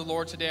word of the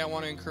Lord today, I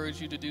want to encourage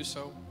you to do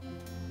so.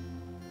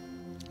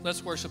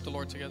 Let's worship the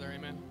Lord together.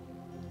 Amen.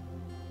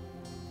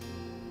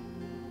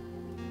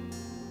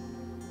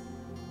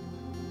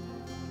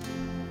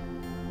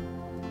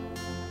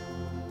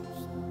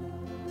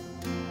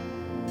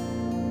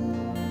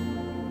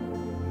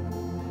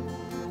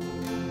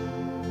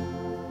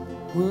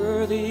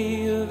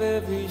 Worthy of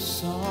every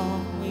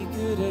song we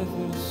could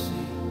ever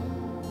sing,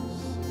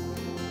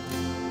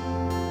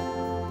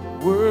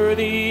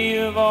 worthy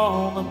of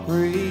all the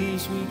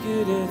praise we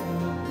could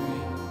ever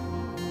bring,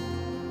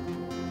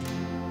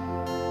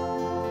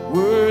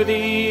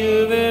 worthy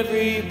of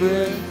every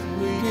breath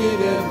we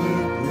could ever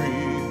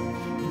breathe.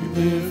 We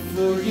live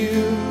for you.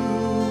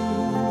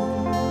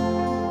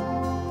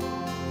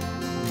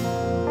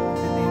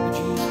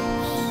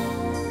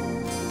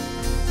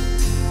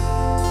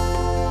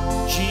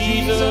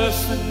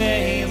 Jesus, the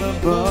name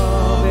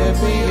above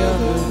every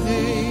other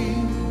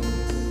name.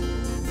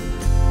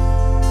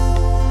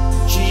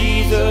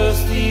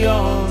 Jesus, the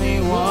only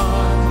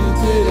one who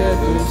could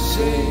ever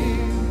save.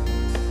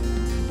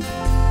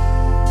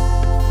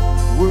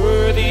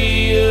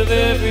 Worthy of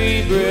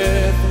every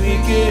breath we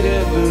could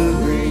ever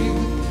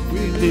breathe. We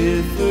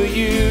live for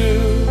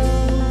you.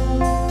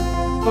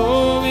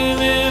 Oh, we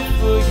live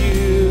for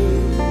you.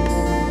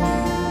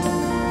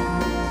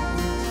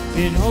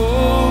 In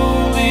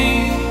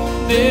holy,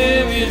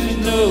 there is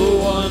no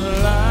one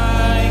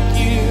like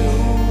you.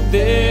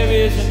 There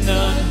is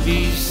none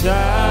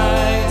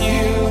beside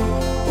you.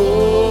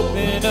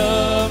 Open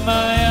up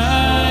my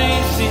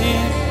eyes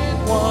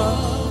in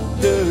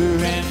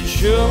wonder and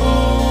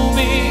show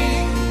me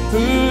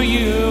who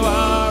you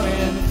are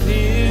and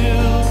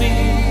fill me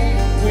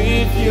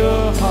with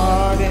your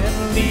heart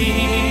and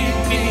lead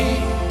me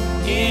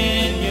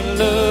in your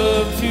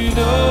love to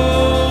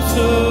those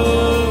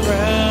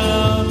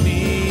around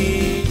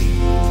me.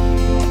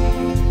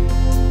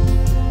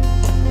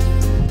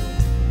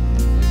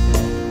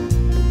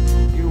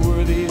 You're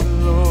worthy,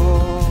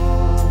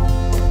 Lord,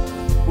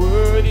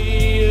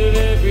 worthy of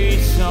every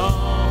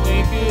song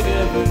we could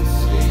ever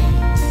sing,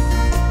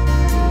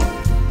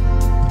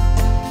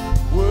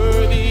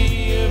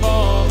 worthy of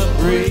all the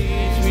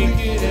praise we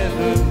could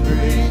ever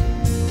bring,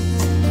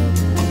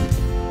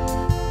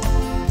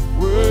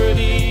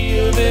 worthy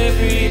of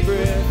every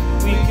breath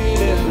we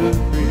could ever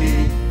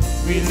breathe.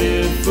 We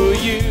live for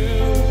you.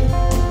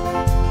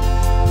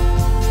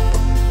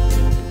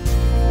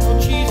 Oh,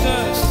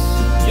 Jesus,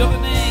 you're the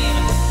name.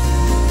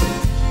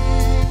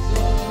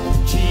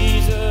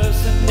 Jesus,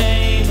 the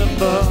name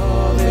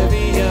above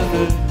every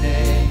other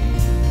name.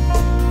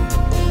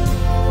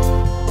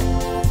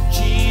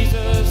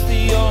 Jesus,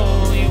 the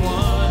only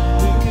one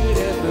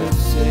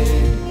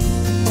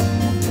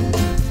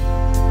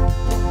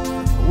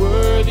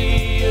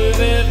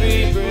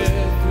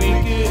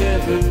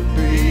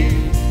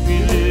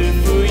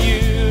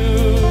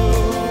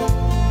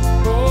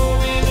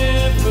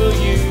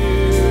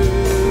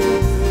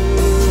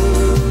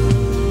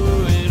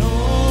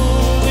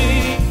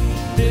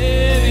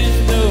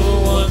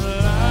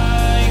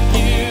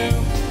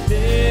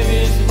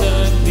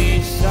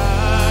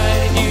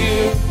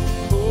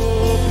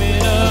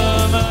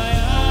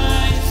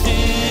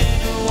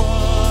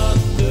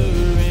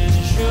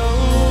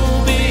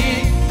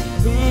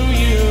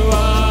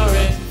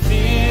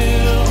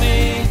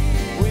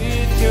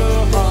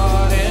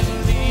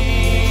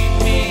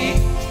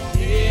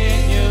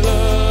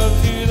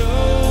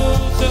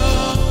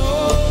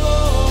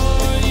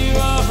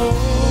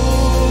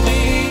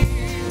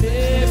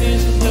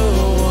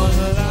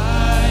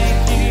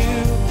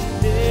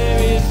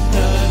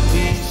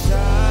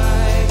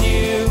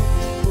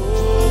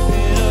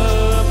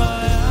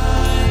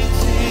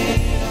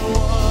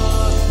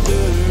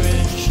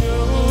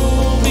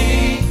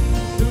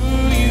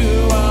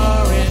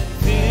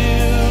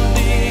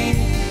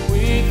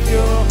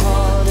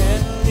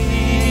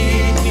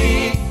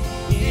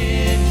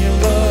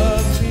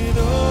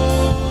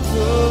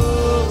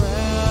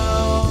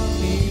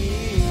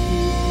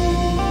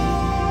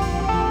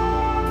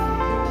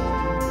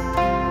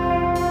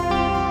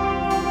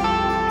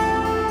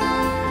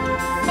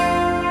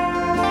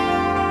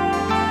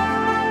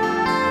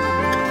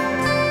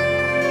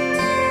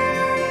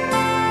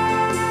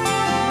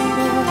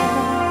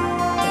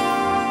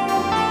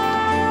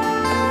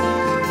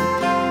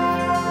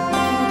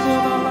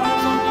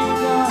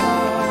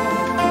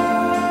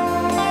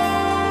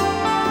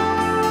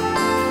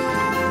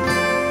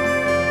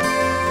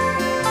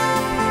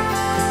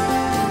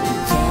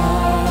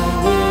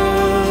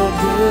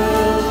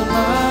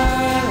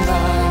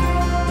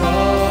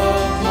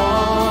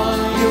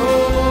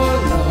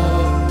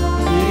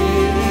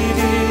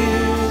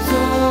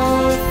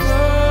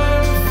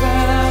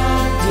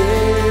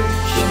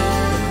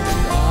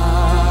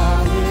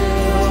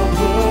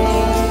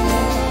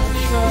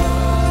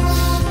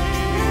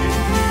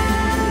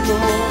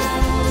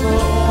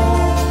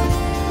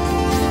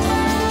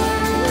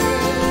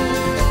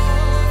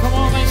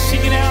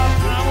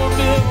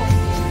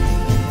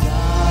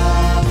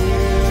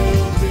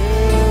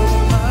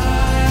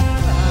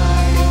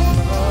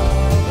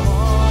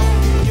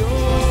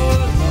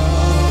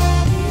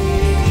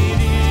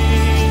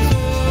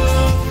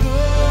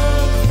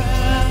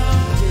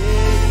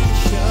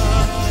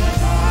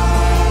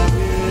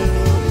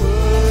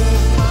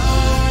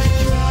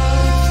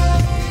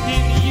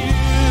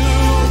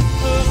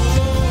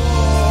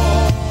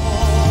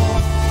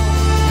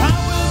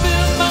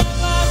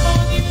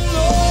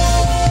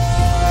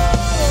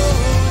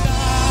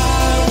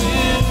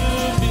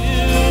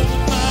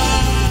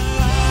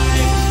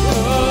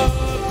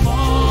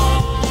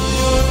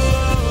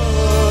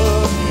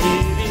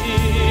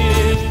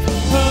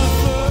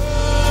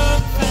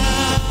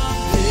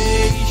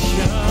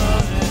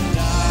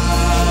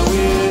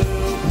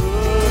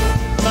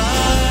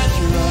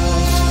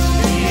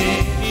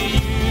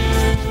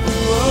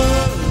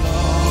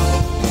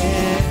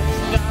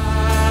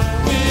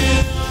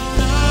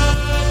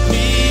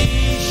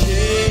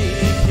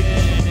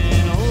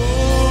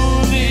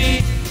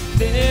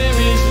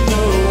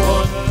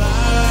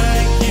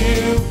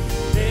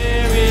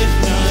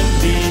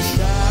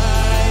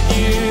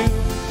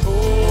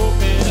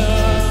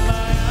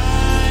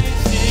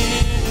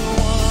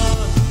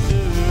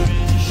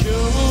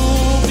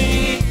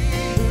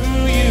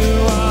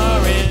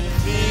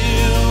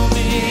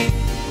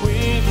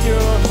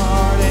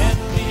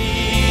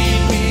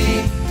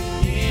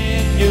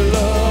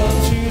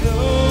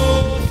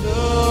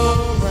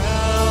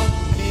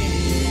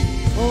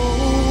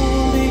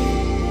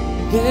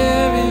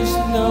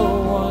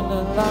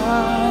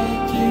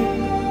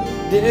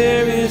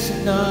there is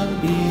none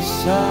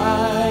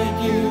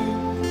beside you.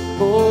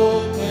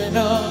 Open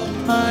up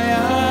my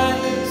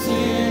eyes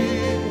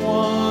in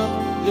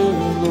wonder,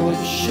 Lord,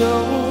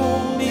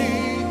 show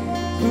me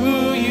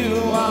who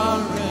you are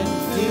and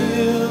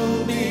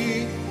fill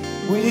me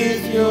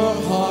with your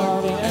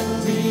heart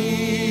and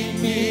lead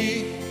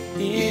me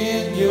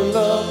in your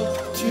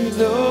love to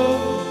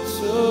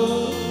those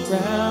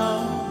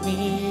around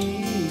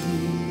me.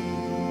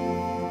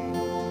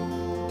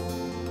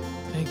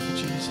 Thank you,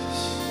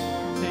 Jesus.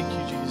 Thank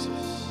you,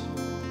 Jesus.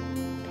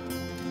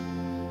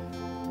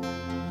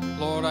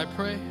 Lord, I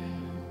pray.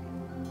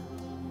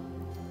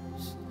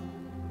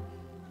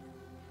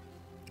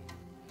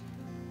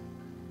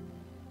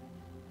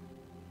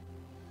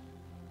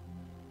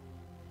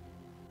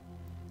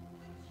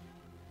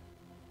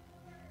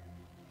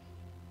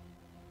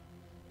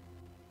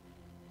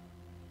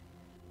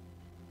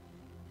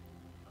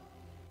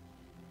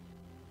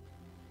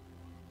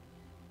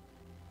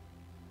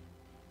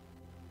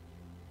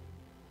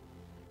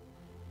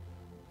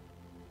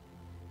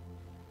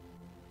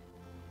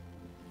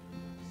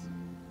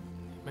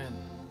 Amen.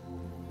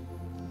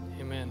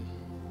 Amen.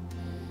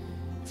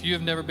 If you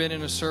have never been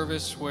in a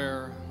service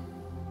where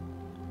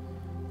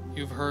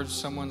you've heard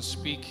someone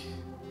speak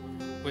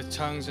with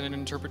tongues and an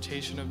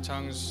interpretation of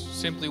tongues,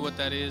 simply what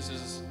that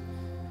is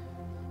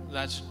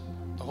that's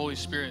the Holy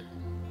Spirit.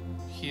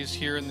 He is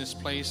here in this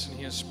place and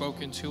He has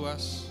spoken to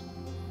us.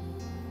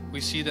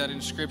 We see that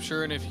in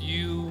Scripture, and if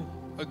you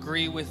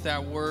agree with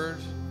that word,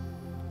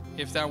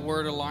 if that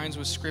word aligns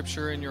with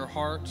Scripture in your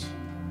heart,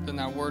 then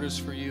that word is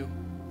for you.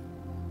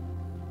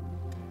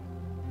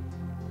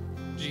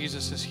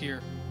 Jesus is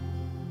here.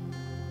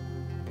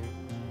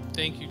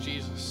 Thank you,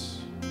 Jesus.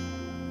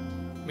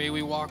 May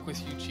we walk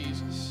with you,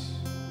 Jesus.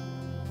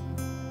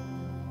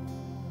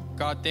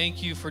 God,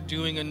 thank you for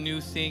doing a new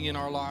thing in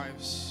our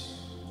lives.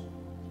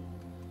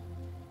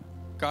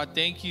 God,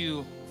 thank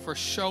you for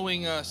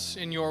showing us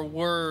in your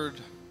word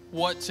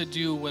what to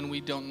do when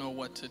we don't know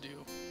what to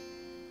do.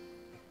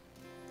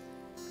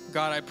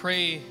 God, I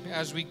pray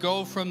as we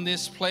go from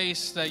this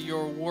place that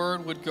your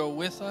word would go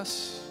with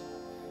us,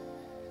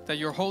 that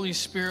your Holy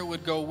Spirit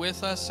would go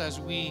with us as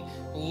we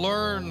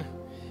learn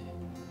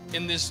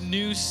in this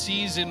new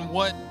season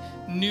what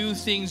new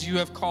things you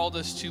have called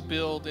us to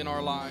build in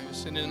our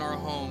lives and in our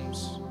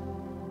homes.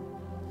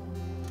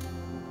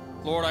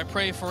 Lord, I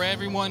pray for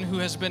everyone who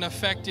has been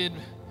affected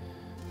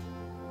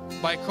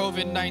by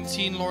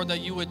COVID-19, Lord,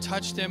 that you would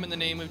touch them in the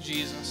name of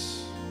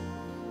Jesus.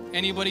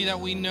 Anybody that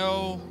we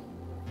know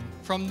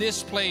from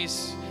this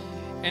place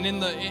and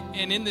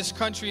in this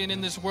country and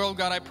in this world,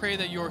 God, I pray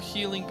that your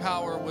healing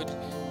power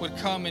would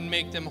come and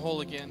make them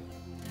whole again.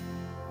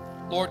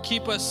 Lord,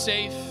 keep us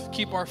safe,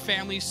 keep our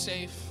families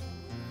safe.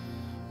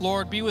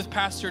 Lord, be with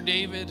Pastor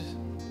David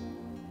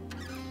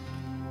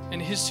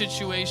and his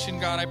situation,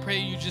 God. I pray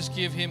you just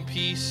give him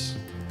peace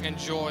and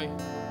joy.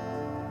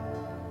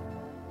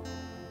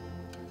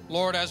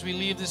 Lord, as we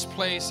leave this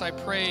place, I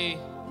pray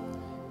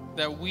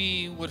that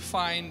we would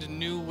find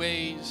new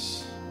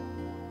ways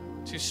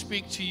to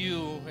speak to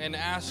you and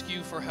ask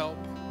you for help,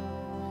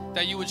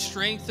 that you would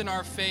strengthen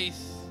our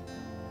faith,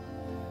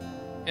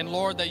 and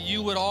Lord, that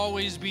you would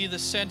always be the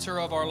center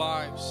of our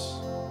lives,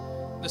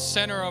 the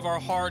center of our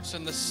hearts,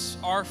 and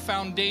our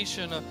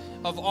foundation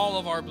of all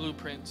of our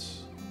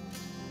blueprints.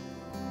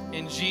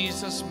 In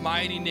Jesus'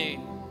 mighty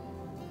name,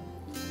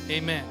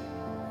 amen.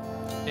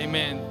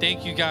 Amen.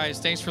 Thank you guys.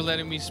 Thanks for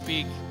letting me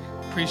speak.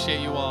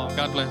 Appreciate you all.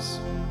 God bless.